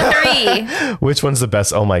best of the three? Which one's the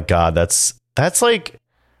best? Oh my God. That's like,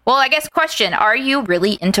 well, I guess question, are you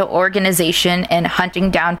really into organization and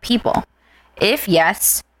hunting down people? If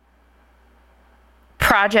yes,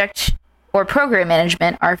 project or program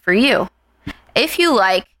management are for you. If you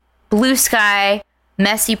like blue sky,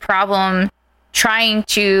 messy problem trying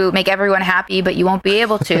to make everyone happy, but you won't be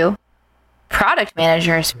able to. Product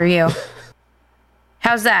managers for you.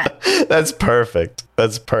 How's that? That's perfect.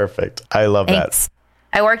 I love Thanks. That.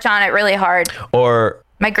 I worked on it really hard. Or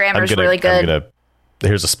my grammar's really good.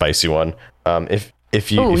 Here's a spicy one.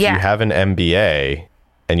 If you have an MBA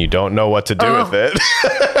and you don't know what to do with it,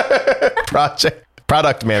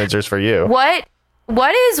 product managers for you.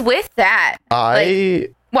 What is with that? Why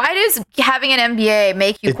does having an MBA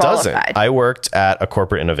make you qualified? Doesn't. I worked at a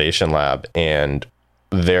corporate innovation lab, and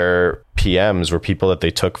their PMs were people that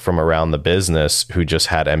they took from around the business who just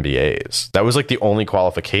had MBAs. That was like the only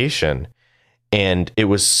qualification. And it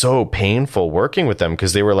was so painful working with them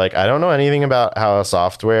because they were like, I don't know anything about how a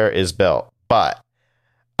software is built, but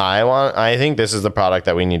I think this is the product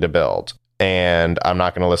that we need to build. And I'm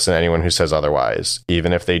not going to listen to anyone who says otherwise,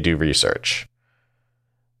 even if they do research.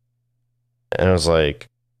 And I was like,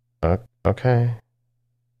 okay.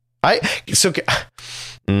 I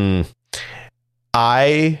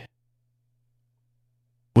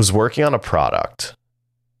was working on a product,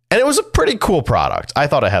 and it was a pretty cool product. I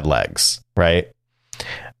thought it had legs, right?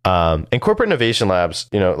 And corporate innovation labs,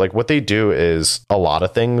 like what they do is a lot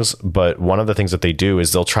of things, but one of the things that they do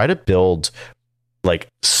is they'll try to build like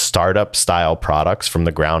startup style products from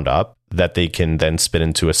the ground up that they can then spin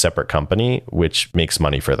into a separate company, which makes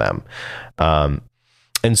money for them.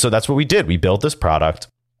 And so that's what we did. We built this product.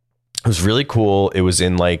 It was really cool. It was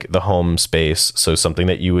in like the home space. So something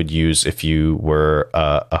that you would use if you were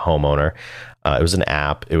a homeowner. It was an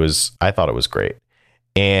app. I thought it was great.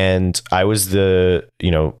 And I was I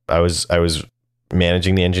was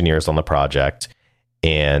managing the engineers on the project,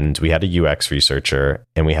 and we had a UX researcher,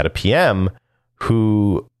 and we had a PM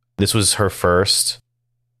who, this was her first,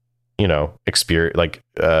 experience, like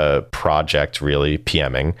project really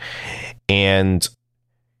PMing. And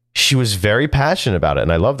she was very passionate about it.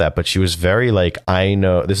 And I love that. But she was very like, I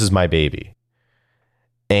know this is my baby.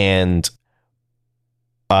 And,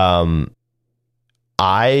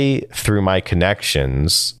 I, through my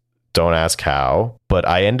connections, don't ask how, but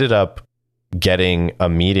I ended up getting a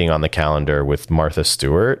meeting on the calendar with Martha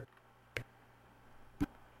Stewart.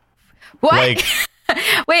 What? Like,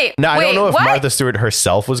 wait. Now, I don't know if what? Martha Stewart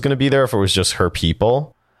herself was going to be there, if it was just her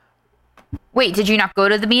people. Wait, did you not go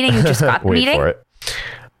to the meeting? You just got the meeting? Wait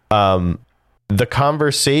for it. The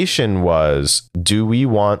conversation was, do we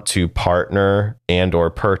want to partner and or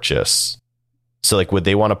purchase? So like, would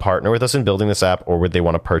they want to partner with us in building this app, or would they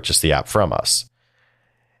want to purchase the app from us?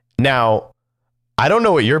 Now, I don't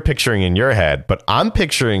know what you're picturing in your head, but I'm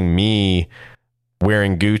picturing me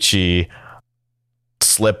wearing Gucci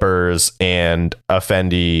slippers and a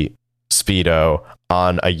Fendi Speedo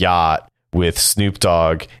on a yacht with Snoop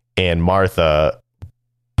Dogg and Martha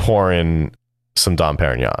pouring some Dom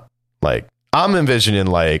Perignon. Like, I'm envisioning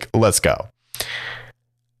like, let's go.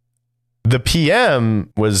 The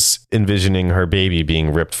PM was envisioning her baby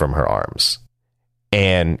being ripped from her arms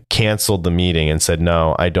and canceled the meeting and said,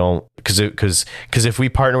 no, I don't, because if we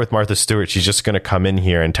partner with Martha Stewart, she's just going to come in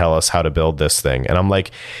here and tell us how to build this thing. And I'm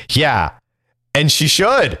like, yeah, and she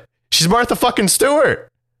should. She's Martha fucking Stewart.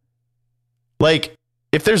 Like,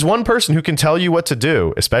 if there's one person who can tell you what to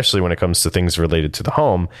do, especially when it comes to things related to the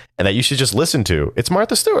home, and that you should just listen to, it's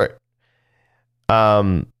Martha Stewart.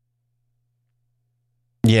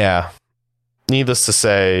 Yeah. Needless to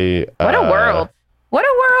say, what a world. What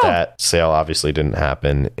a world. That sale obviously didn't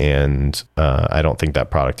happen, and I don't think that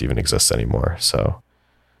product even exists anymore. So,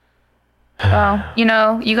 well, you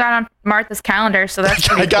got on Martha's calendar, so that's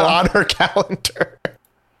pretty I got on her calendar.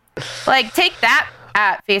 Like, take that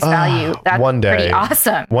at face value. That's one day, pretty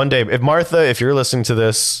awesome. One day, if you're listening to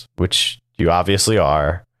this, which you obviously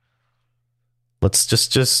are, let's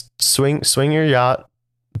just swing your yacht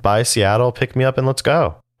by Seattle, pick me up, and let's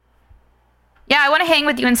go. Yeah, I want to hang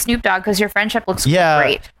with you and Snoop Dogg because your friendship looks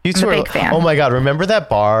great. You I'm a big fan. Oh my God. Remember that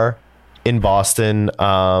bar in Boston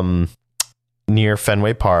near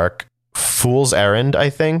Fenway Park? Fool's Errand, I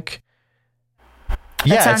think.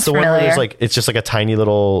 Yeah, it's the one where there's like, it's just like a tiny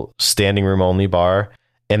little standing room only bar,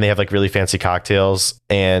 and they have like really fancy cocktails.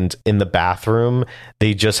 And in the bathroom,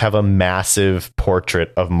 they just have a massive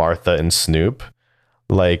portrait of Martha and Snoop.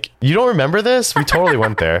 Like, you don't remember this? We totally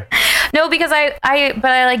went there. No, because I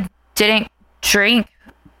like didn't drink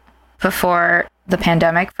before the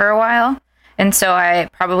pandemic for a while, and so I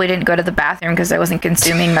probably didn't go to the bathroom because I wasn't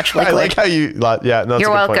consuming much liquid. I like how you, yeah, no, that's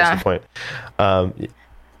You're a good welcome. Point. That's a good point.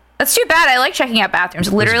 That's too bad. I like checking out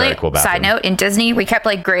bathrooms. Literally, cool bathroom. Side note, in Disney, we kept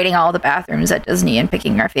like grading all the bathrooms at Disney and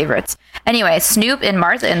picking our favorites. Anyway, Snoop and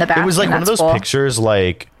Martha in the bathroom. It was like one of those pictures,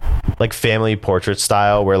 like like family portrait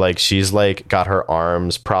style where like she's like got her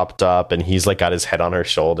arms propped up and he's like got his head on her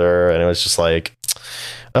shoulder, and it was just like,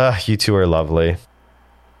 you two are lovely.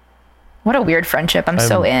 What a weird friendship. I'm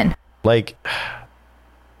so in. Like,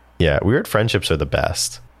 yeah, weird friendships are the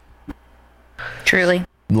best. Truly.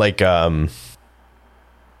 Like, now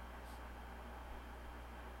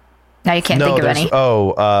you can't think of any.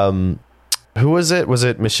 Who was it? Was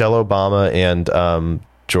it Michelle Obama and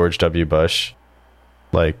George W. Bush?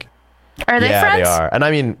 Like, are they friends? They are. And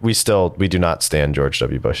I mean, we do not stand George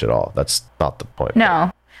W. Bush at all. That's not the point.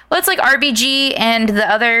 No. Well, it's like RBG and the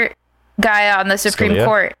other guy on the Supreme Scalia?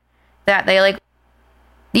 Court that they like.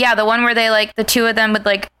 Yeah, the one where they like the two of them would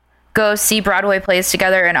like go see Broadway plays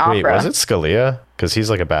together in opera. Wait, was it Scalia? Because he's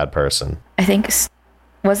like a bad person. I think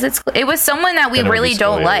was it? It was someone that we really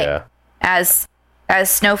don't like as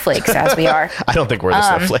snowflakes as we are. I don't think we're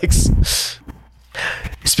the snowflakes.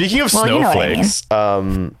 Speaking of snowflakes,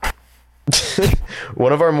 one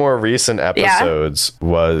of our more recent episodes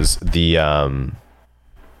was the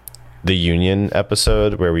Union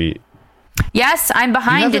episode where we. Yes, I'm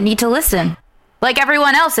behind and need to listen. Like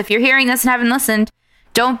everyone else, if you're hearing this and haven't listened,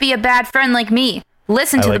 don't be a bad friend like me.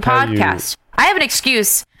 Listen to the podcast. I have an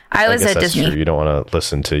excuse. I was at Disney. True. You don't want to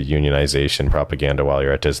listen to unionization propaganda while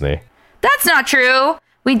you're at Disney. That's not true.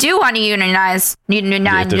 We do want to unionize.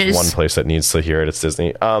 There's one place that needs to hear it. It's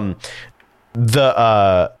Disney.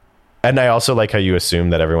 And I also like how you assume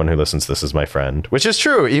that everyone who listens to this is my friend, which is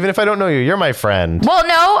true. Even if I don't know you, you're my friend. Well,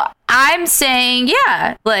 no, I'm saying,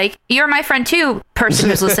 yeah, like you're my friend too, person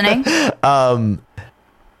who's listening.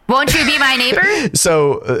 Won't you be my neighbor?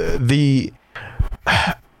 So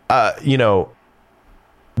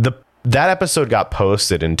that episode got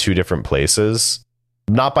posted in two different places,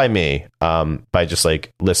 not by me, by just like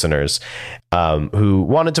listeners who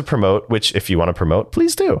wanted to promote, which if you want to promote,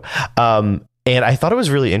 please do. And I thought it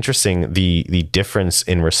was really interesting, the difference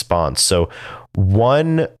in response. So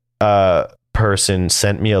one person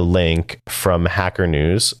sent me a link from Hacker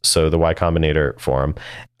News, so the Y Combinator forum,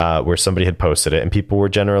 where somebody had posted it, and people were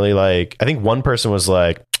generally like, I think one person was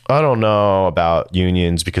like, I don't know about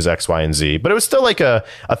unions because X, Y, and Z, but it was still like a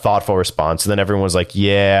thoughtful response. And then everyone was like,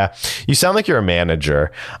 yeah, you sound like you're a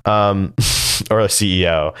manager or a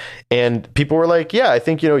CEO. And people were like, yeah, I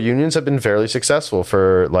think, unions have been fairly successful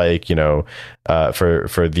for like,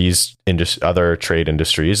 for these other trade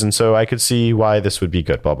industries. And so I could see why this would be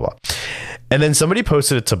good, blah, blah. And then somebody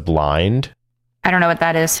posted it to Blind. I don't know what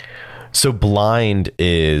that is. So Blind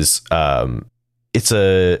is it's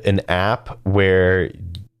an app where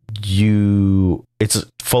it's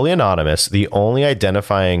fully anonymous. The only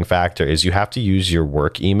identifying factor is you have to use your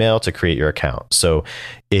work email to create your account. So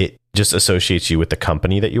it just associates you with the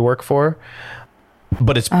company that you work for.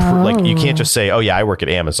 But it's like, you can't just say, oh yeah, I work at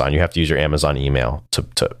Amazon. You have to use your Amazon email to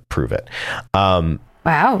prove it.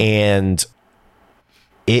 Wow. And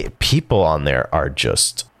people on there are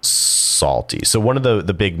just salty. So one of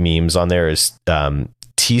the big memes on there is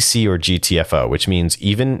TC or GTFO, which means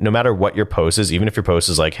even no matter what your post is, even if your post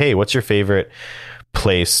is like, hey, what's your favorite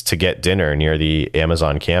place to get dinner near the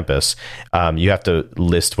Amazon campus, you have to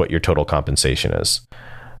list what your total compensation is.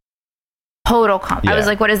 Total comp. Yeah. I was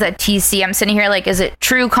like, what is that TC? I'm sitting here like, is it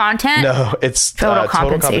true content? No, it's total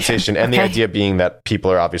compensation. And the idea being that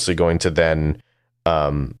people are obviously going to then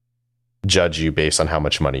judge you based on how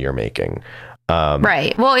much money you're making.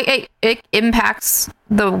 Right. Well, it impacts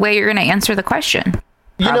the way you're going to answer the question.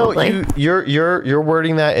 Probably. You're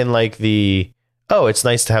wording that in like it's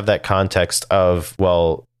nice to have that context of,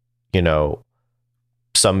 well,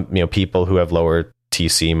 some people who have lower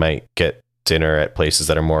TC might get dinner at places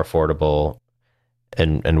that are more affordable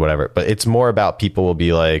and whatever. But it's more about people will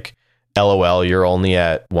be like, LOL, you're only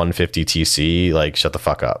at 150 TC, like shut the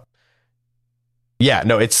fuck up. Yeah,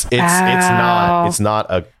 no, it's not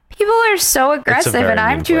a. People are so aggressive, and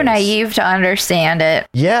I'm too naive to understand it.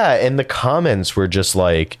 Yeah, and the comments were just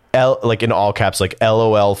like, like in all caps, like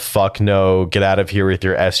LOL, fuck no, get out of here with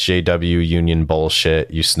your SJW union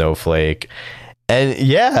bullshit, you snowflake. And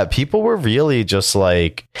yeah, people were really just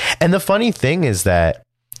like, and the funny thing is that,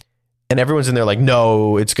 and everyone's in there like,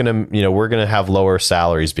 no, it's gonna, we're gonna have lower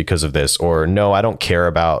salaries because of this, or no, I don't care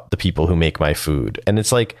about the people who make my food. And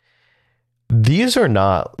it's like, this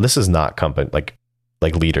is not company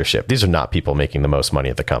like leadership. These are not people making the most money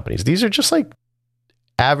at the companies. These are just like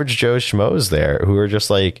average Joe schmoes there who are just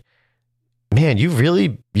like, man, you're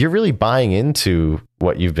really buying into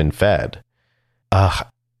what you've been fed.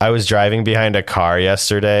 I was driving behind a car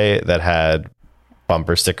yesterday that had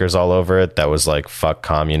bumper stickers all over it that was like fuck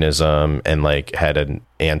communism, and like had an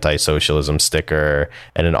anti-socialism sticker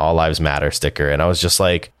and an all lives matter sticker. And I was just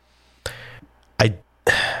like,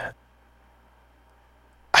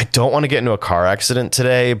 I don't want to get into a car accident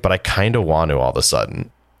today, but I kind of want to all of a sudden.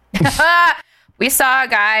 We saw a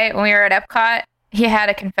guy when we were at Epcot. He had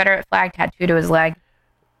a Confederate flag tattooed to his leg.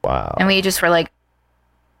 Wow. And we just were like,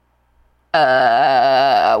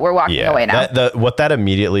 we're walking away now. What that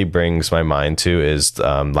immediately brings my mind to is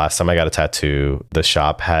last time I got a tattoo, the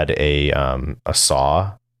shop had a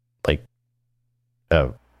saw, like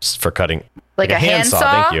for cutting, like a hand saw.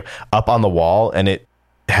 Thank you. Up on the wall, and it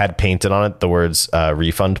had painted on it the words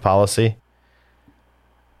refund policy.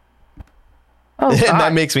 Oh, God. And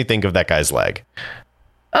that makes me think of that guy's leg.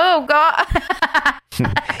 Oh, God.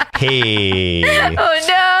 Hey. Oh,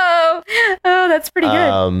 no. Oh, that's pretty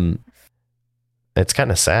good. It's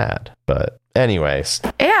kind of sad, but anyways.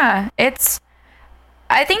 Yeah,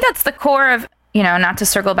 I think that's the core of, not to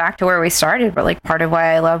circle back to where we started, but like part of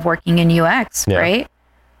why I love working in UX, right?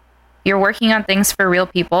 You're working on things for real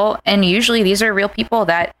people. And usually these are real people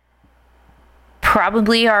that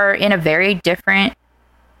probably are in a very different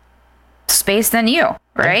space than you,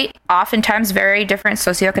 right? Oftentimes very different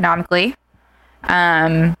socioeconomically,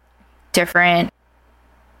 different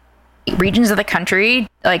regions of the country.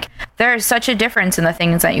 Like there's such a difference in the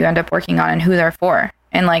things that you end up working on and who they're for.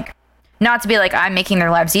 And like, not to be like, I'm making their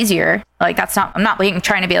lives easier. Like I'm not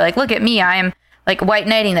trying to be like, look at me, I am like white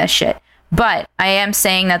knighting this shit. But I am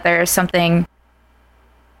saying that there is something,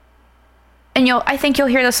 and I think you'll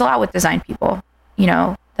hear this a lot with design people,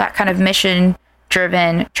 that kind of mission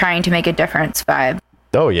driven, trying to make a difference vibe.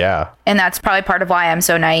 Oh yeah. And that's probably part of why I'm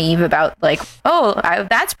so naive about like,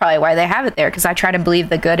 that's probably why they have it there. Cause I try to believe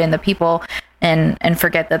the good in the people and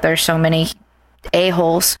forget that there's so many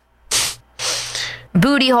a-holes,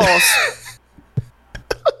 booty holes.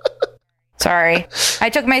 Sorry. I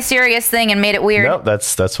took my serious thing and made it weird. No,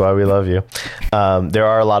 that's why we love you. There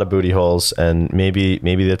are a lot of booty holes, and maybe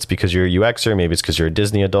that's because you're a UXer. Maybe it's because you're a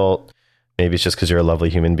Disney adult. Maybe it's just because you're a lovely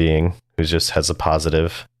human being who just has a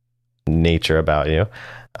positive nature about you,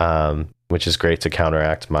 which is great to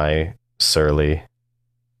counteract my surliness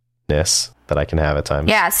that I can have at times.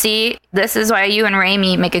 Yeah, see, this is why you and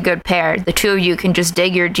Raimi make a good pair. The two of you can just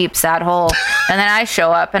dig your deep sad hole, and then I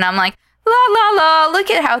show up and I'm like, la la la,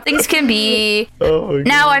 look at how things can be.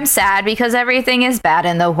 Now I'm sad because everything is bad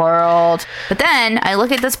in the world. But then I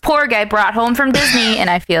look at this poor guy brought home from Disney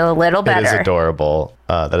and I feel a little better. It is adorable.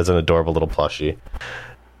 That is an adorable little plushie.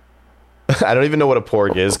 I don't even know what a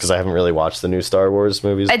porg is because I haven't really watched the new Star Wars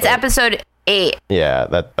movies. It's episode 8. Yeah,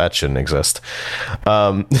 that shouldn't exist.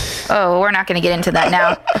 We're not going to get into that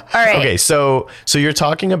now. All right. Okay, so you're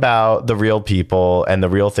talking about the real people and the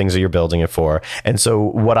real things that you're building it for. And so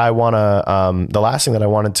what I want to, the last thing that I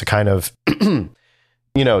wanted to kind of,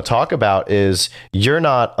 talk about is you're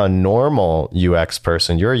not a normal UX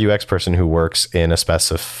person. You're a UX person who works in a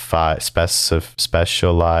specified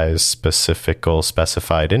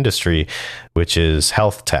industry, which is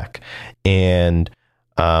health tech. And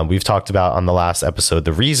we've talked about on the last episode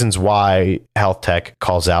the reasons why health tech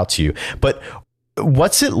calls out to you. But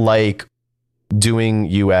what's it like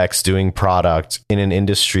doing UX, doing product in an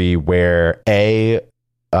industry where I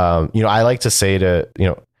like to say to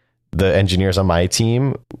the engineers on my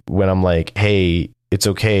team when I'm like, hey, it's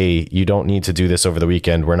okay, you don't need to do this over the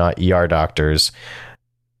weekend, we're not ER doctors.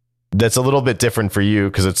 That's a little bit different for you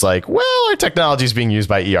because it's like, well, our technology is being used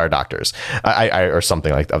by ER doctors, or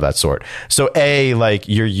something like of that sort. So like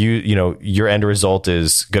your end result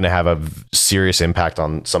is going to have a serious impact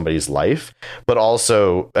on somebody's life, but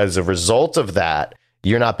also as a result of that,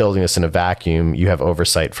 you're not building this in a vacuum. You have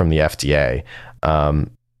oversight from the FDA.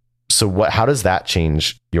 So how does that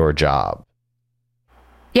change your job?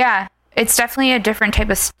 Yeah, it's definitely a different type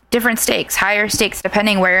of different stakes, higher stakes,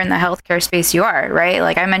 depending where in the healthcare space you are, right?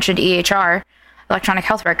 Like I mentioned EHR, electronic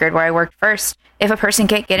health record, where I worked first. If a person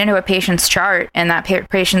can't get into a patient's chart and that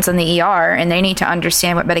patient's in the ER and they need to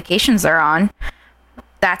understand what medications they're on,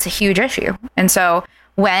 that's a huge issue. And so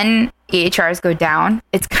when EHRs go down,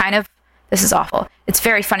 it's kind of, this is awful. It's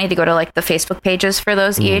very funny to go to like the Facebook pages for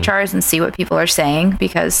those EHRs and see what people are saying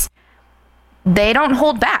because they don't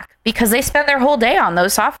hold back because they spend their whole day on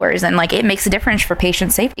those softwares and like it makes a difference for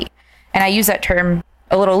patient safety. And I use that term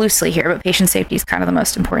a little loosely here, but patient safety is kind of the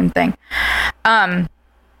most important thing.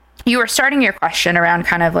 You were starting your question around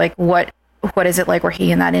kind of like what is it like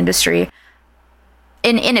working in that industry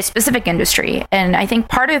in a specific industry. And I think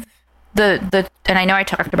part of the and I know I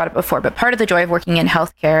talked about it before, but part of the joy of working in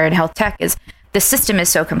healthcare and health tech is the system is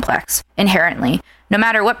so complex inherently. No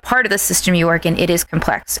matter what part of the system you work in, it is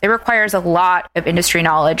complex. It requires a lot of industry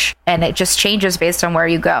knowledge and it just changes based on where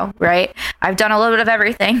you go, right? I've done a little bit of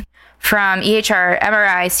everything from EHR,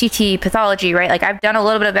 MRI, CT, pathology, right? Like I've done a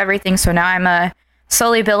little bit of everything. So now I'm a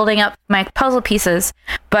slowly building up my puzzle pieces.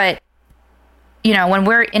 But, you know, when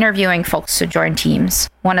we're interviewing folks to join teams,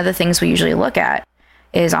 one of the things we usually look at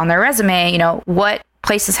is on their resume, you know, what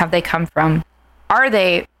places have they come from? Are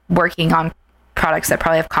they working on products that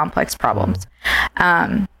probably have complex problems?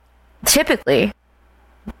 Typically,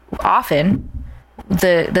 often,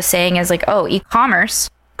 the saying is like, oh, e-commerce,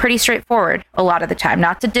 pretty straightforward a lot of the time.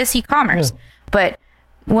 Not to diss e-commerce, but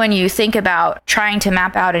when you think about trying to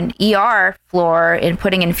map out an ER floor and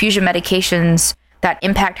putting infusion medications that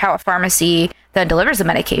impact how a pharmacy then delivers the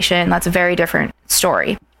medication, that's a very different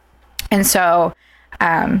story. And so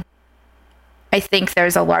I think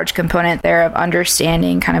there's a large component there of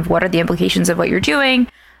understanding kind of what are the implications of what you're doing,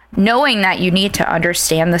 knowing that you need to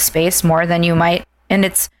understand the space more than you might. And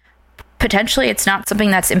it's potentially, it's not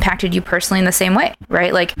something that's impacted you personally in the same way,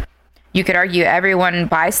 right? Like you could argue everyone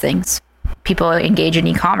buys things. People engage in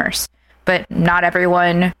e-commerce, but not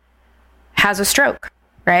everyone has a stroke,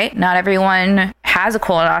 right? Not everyone has a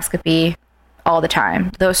colonoscopy all the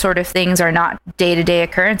time. Those sort of things are not day-to-day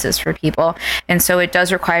occurrences for people. And so it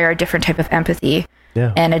does require a different type of empathy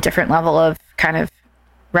and a different level of kind of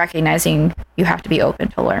recognizing you have to be open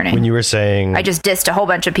to learning. When you were saying... I just dissed a whole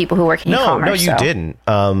bunch of people who work in e-commerce. No, you didn't.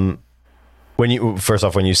 When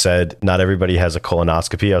you said not everybody has a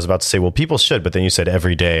colonoscopy, I was about to say, well, people should, but then you said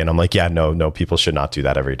every day. And I'm like, yeah, no, people should not do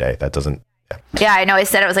that every day. That doesn't... Yeah, I know. I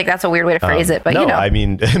said it was like, that's a weird way to phrase it, but no, you know. I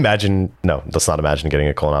mean, let's not imagine getting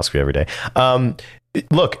a colonoscopy every day.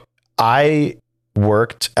 Look, I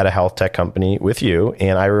worked at a health tech company with you,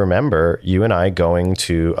 and I remember you and I going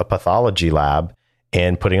to a pathology lab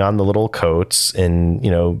and putting on the little coats and,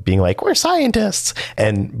 you know, being like, we're scientists,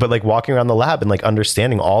 but like walking around the lab and like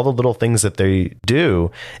understanding all the little things that they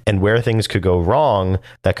do and where things could go wrong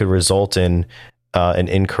that could result in an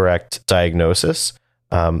incorrect diagnosis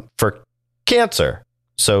for cancer.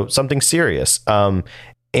 So something serious.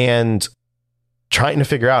 And trying to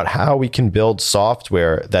figure out how we can build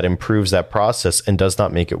software that improves that process and does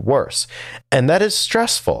not make it worse. And that is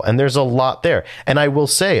stressful. And there's a lot there. And I will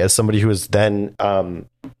say, as somebody who is then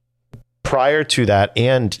prior to that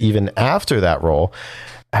and even after that role,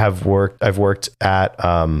 I've worked at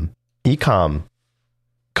e-com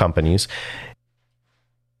companies.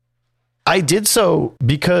 I did so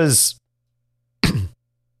because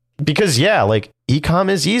yeah, like e-com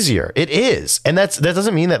is easier. It is. And that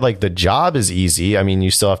doesn't mean that like the job is easy. I mean,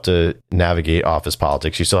 you still have to navigate office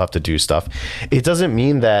politics. You still have to do stuff. It doesn't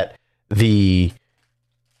mean that the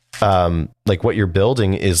like what you're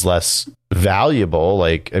building is less valuable.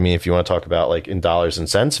 Like, I mean, if you want to talk about like in dollars and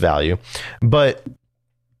cents value, but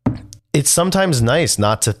it's sometimes nice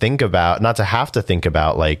not to have to think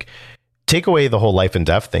about like, take away the whole life and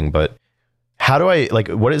death thing, but how do I, like,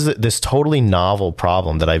 what is this totally novel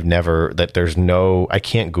problem that I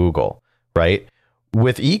can't Google, right?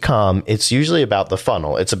 With e-com, it's usually about the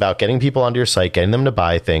funnel. It's about getting people onto your site, getting them to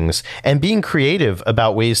buy things, and being creative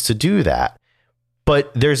about ways to do that.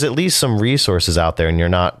 But there's at least some resources out there, and you're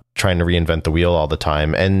not trying to reinvent the wheel all the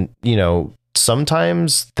time. And, you know,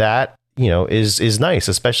 sometimes that, you know, is nice,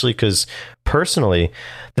 especially because personally,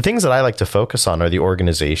 the things that I like to focus on are the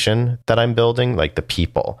organization that I'm building, like the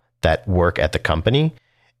people that work at the company.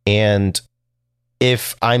 And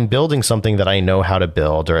if I'm building something that I know how to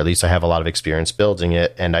build, or at least I have a lot of experience building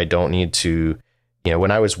it, and I don't need to, you know,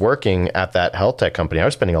 when I was working at that health tech company, I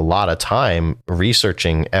was spending a lot of time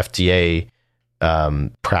researching FDA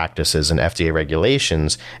practices and FDA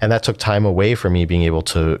regulations. And that took time away from me being able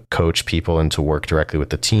to coach people and to work directly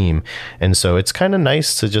with the team. And so it's kind of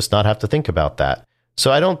nice to just not have to think about that.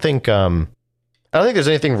 So I don't think there's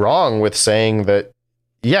anything wrong with saying that,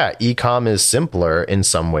 yeah, e-com is simpler in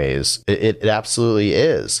some ways. It absolutely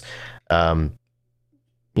is. You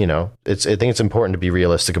know, I think it's important to be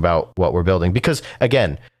realistic about what we're building, because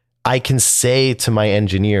again, I can say to my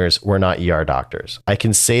engineers, we're not ER doctors. I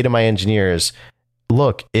can say to my engineers,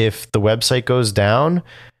 look, if the website goes down,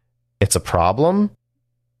 it's a problem,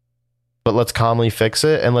 but let's calmly fix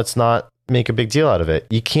it and let's not make a big deal out of it.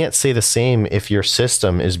 You can't say the same if your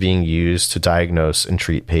system is being used to diagnose and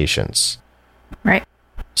treat patients. Right.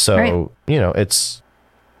 So, right. You know, it's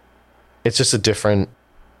just a different...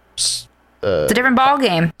 it's a different ball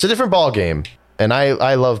game. It's a different ball game. And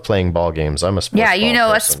I love playing ball games. I'm a sports Yeah, you know,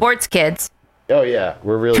 person. us sports kids. Oh, yeah.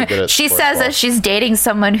 We're really good at She sports says ball. that she's dating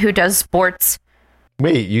someone who does sports.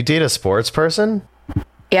 Wait, you date a sports person?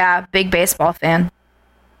 Yeah, big baseball fan.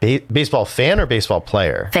 Baseball fan or baseball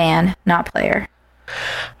player? Fan, not player.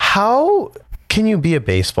 How can you be a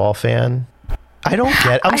baseball fan? I don't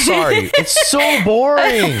get. I'm sorry. It's so boring.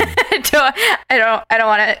 I don't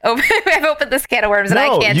want to open. I've opened this can of worms and I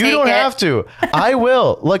can't take it. No, you don't have to. I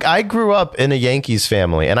will. Look, I grew up in a Yankees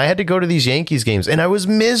family and I had to go to these Yankees games and I was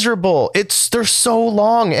miserable. They're so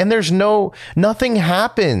long and nothing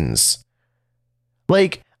happens.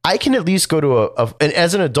 Like, I can at least go to and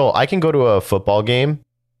as an adult, I can go to a football game.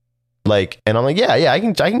 Like, and I'm like, yeah, I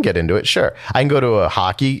can get into it. Sure. I can go to a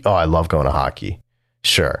hockey. Oh, I love going to hockey.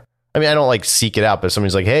 Sure. I mean, I don't like seek it out, but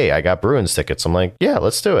somebody's like, hey, I got Bruins tickets. I'm like, yeah,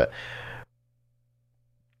 let's do it.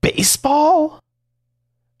 Baseball?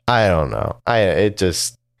 I don't know.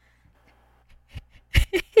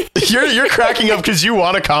 You're cracking up because you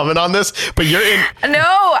want to comment on this, but you're in. No,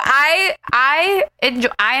 I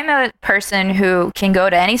am a person who can go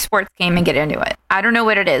to any sports game and get into it. I don't know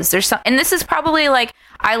what it is. There's some, and this is probably like,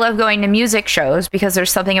 I love going to music shows because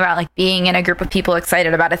there's something about like being in a group of people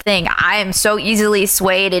excited about a thing. I am so easily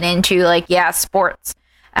swayed and into like, yeah, sports.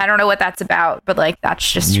 I don't know what that's about, but like, that's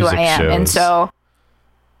just music who I am. Shows. And so,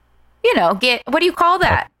 what do you call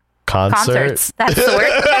that? Concerts. That's the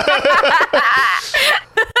word.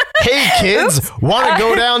 Hey kids, want to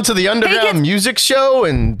go down to the underground music show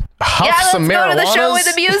and huff some marijuana? Let's go to the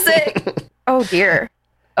show with the music. Oh dear.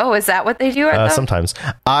 Oh, is that what they do? Sometimes.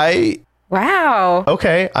 Wow.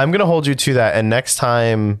 Okay, I'm gonna hold you to that, and next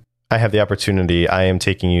time I have the opportunity, I am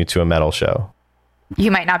taking you to a metal show.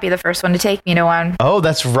 You might not be the first one to take me to one. Oh,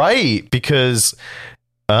 that's right, because.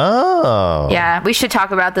 Oh. Yeah, we should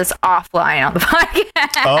talk about this offline on the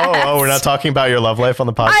podcast. Oh, we're not talking about your love life on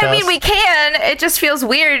the podcast? I mean, we can. It just feels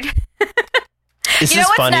weird. You know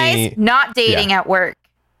what's funny? Nice? Not dating at work.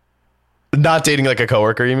 Not dating like a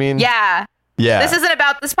coworker, you mean? Yeah. Yeah.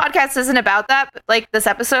 This podcast isn't about that, like this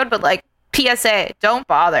episode, but like PSA, don't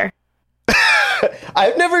bother.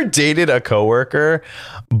 I've never dated a coworker,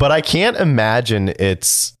 but I can't imagine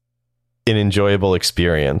it's an enjoyable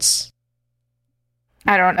experience.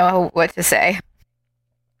 I don't know what to say.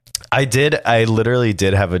 I literally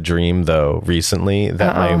did have a dream though recently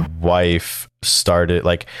that my wife started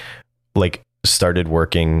started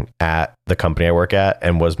working at the company I work at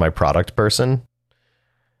and was my product person.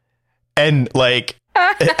 And like,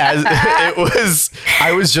 I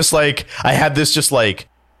was just like, I had this just like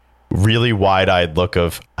really wide-eyed look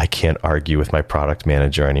of, I can't argue with my product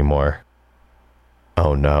manager anymore.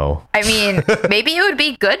 Oh no. I mean, maybe it would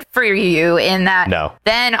be good for you in that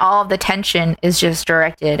then all of the tension is just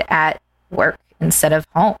directed at work instead of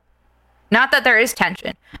home. Not that there is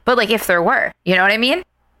tension, but like if there were, you know what I mean?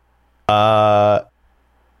 Yeah,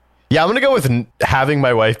 I'm going to go with having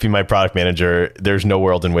my wife be my product manager. There's no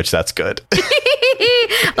world in which that's good.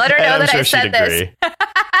 Let her know that I said this.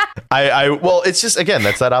 Well, it's just, again,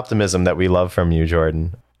 that's that optimism that we love from you,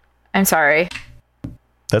 Jordyn. I'm sorry.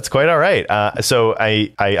 That's quite all right. So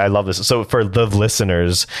I love this. So for the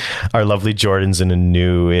listeners, our lovely Jordyn's in a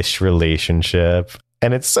newish relationship,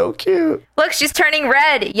 and it's so cute. Look, she's turning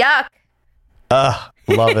red. Yuck.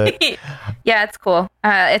 Love it. Yeah, it's cool.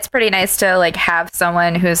 It's pretty nice to like have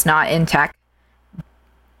someone who's not in tech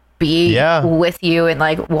be with you and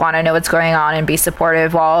like want to know what's going on and be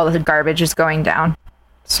supportive while the garbage is going down.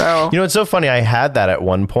 So it's so funny. I had that at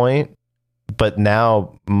one point, but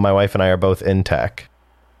now my wife and I are both in tech.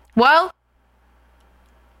 Well,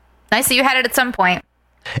 nice that you had it at some point.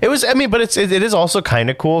 It was, I mean, but it is also kind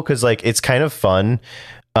of cool because like it's kind of fun.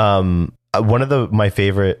 One of my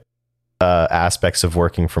favorite aspects of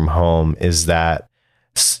working from home is that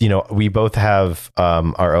we both have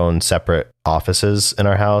our own separate offices in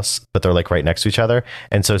our house, but they're like right next to each other.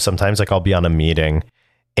 And so sometimes like I'll be on a meeting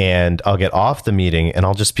and I'll get off the meeting and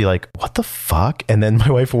I'll just be like, what the fuck? And then my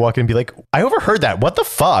wife will walk in and be like, I overheard that. What the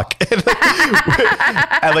fuck?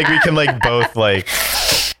 And like we can like both like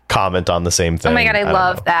comment on the same thing. Oh my God, I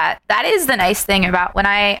love that. That is the nice thing about when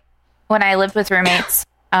I lived with roommates.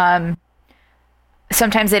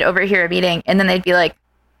 Sometimes they'd overhear a meeting and then they'd be like,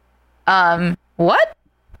 what?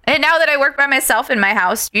 And now that I work by myself in my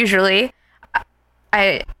house, usually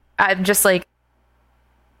I'm just like,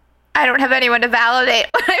 I don't have anyone to validate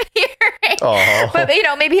what I'm hearing. Oh. But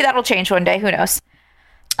maybe that'll change one day. Who knows?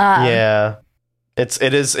 Yeah, it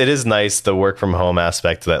is nice, the work from home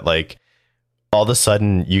aspect, that like all of a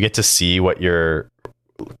sudden you get to see what your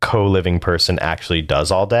co-living person actually does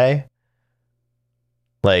all day.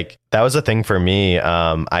 Like that was a thing for me.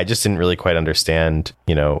 I just didn't really quite understand,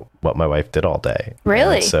 what my wife did all day.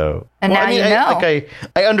 Really? And now you know.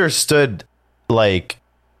 I understood like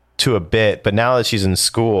to a bit, but now that she's in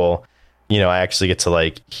school, I actually get to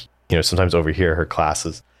like, sometimes overhear her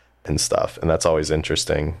classes and stuff, and that's always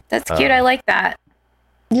interesting. That's cute. I like that.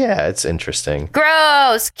 Yeah, it's interesting.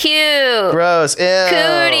 Gross. Cute. Gross. Ew.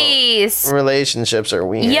 Cooties. Relationships are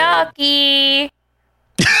weird. Yucky.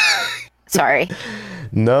 Sorry.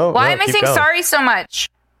 No. Why am I saying sorry so much?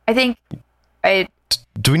 I think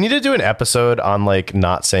Do we need to do an episode on like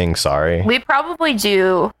not saying sorry? We probably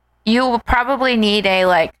do. You will probably need a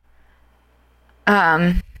like,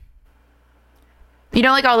 you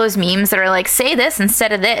know, like all those memes that are like, say this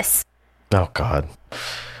instead of this. Oh God.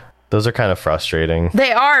 Those are kind of frustrating.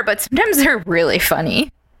 They are, but sometimes they're really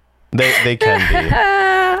funny. They can be.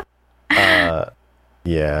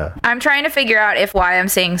 Yeah. I'm trying to figure out if why I'm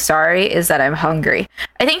saying sorry is that I'm hungry.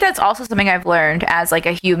 I think that's also something I've learned as like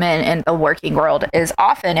a human in the working world is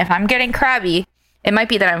often if I'm getting crabby, it might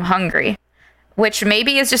be that I'm hungry, which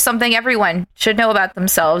maybe is just something everyone should know about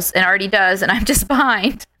themselves and already does, and I'm just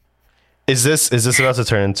behind. Is this about to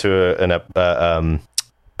turn into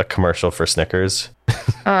a commercial for Snickers?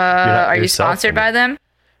 Are you sponsored by them?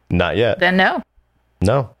 Not yet. Then no.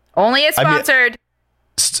 No. Only if sponsored.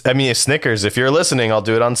 I mean, Snickers, if you're listening, I'll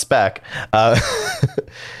do it on spec. Oh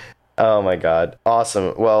my God.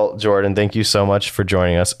 Awesome. Well, Jordyn, thank you so much for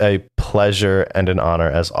joining us. A pleasure and an honor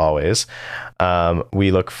as always.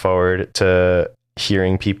 We look forward to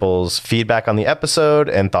hearing people's feedback on the episode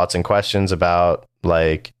and thoughts and questions about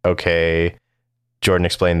like, okay, Jordyn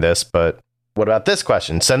explained this, but what about this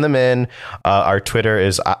question? Send them in. Our Twitter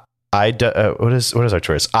is what is our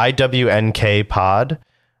Twitter? It's IWNK pod.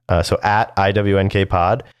 So at IWNK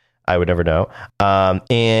pod. I would never know.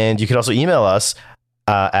 And you can also email us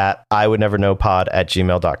at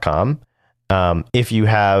iwouldneverknowpod@gmail.com. If you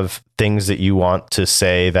have things that you want to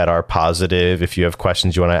say that are positive, if you have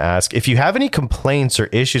questions you want to ask, if you have any complaints or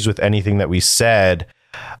issues with anything that we said,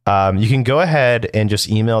 you can go ahead and just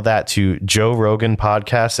email that to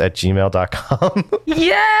joeroganpodcast@gmail.com.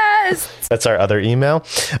 Yes. That's our other email.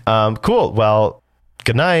 Cool. Well,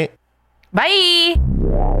 good night. Bye.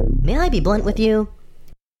 May I be blunt with you?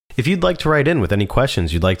 If you'd like to write in with any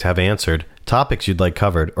questions you'd like to have answered, topics you'd like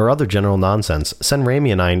covered, or other general nonsense, send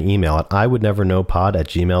Rami and I an email at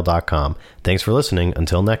iwouldneverknowpod@gmail.com. Thanks for listening.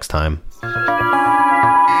 Until next time.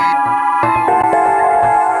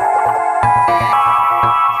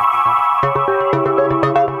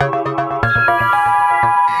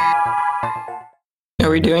 Are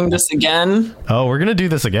we doing this again? Oh, we're going to do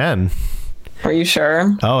this again. Are you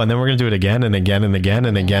sure? Oh, and then we're going to do it again and again and again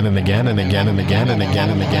and again and again and again and again and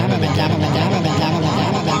again and again and again and again and again and again.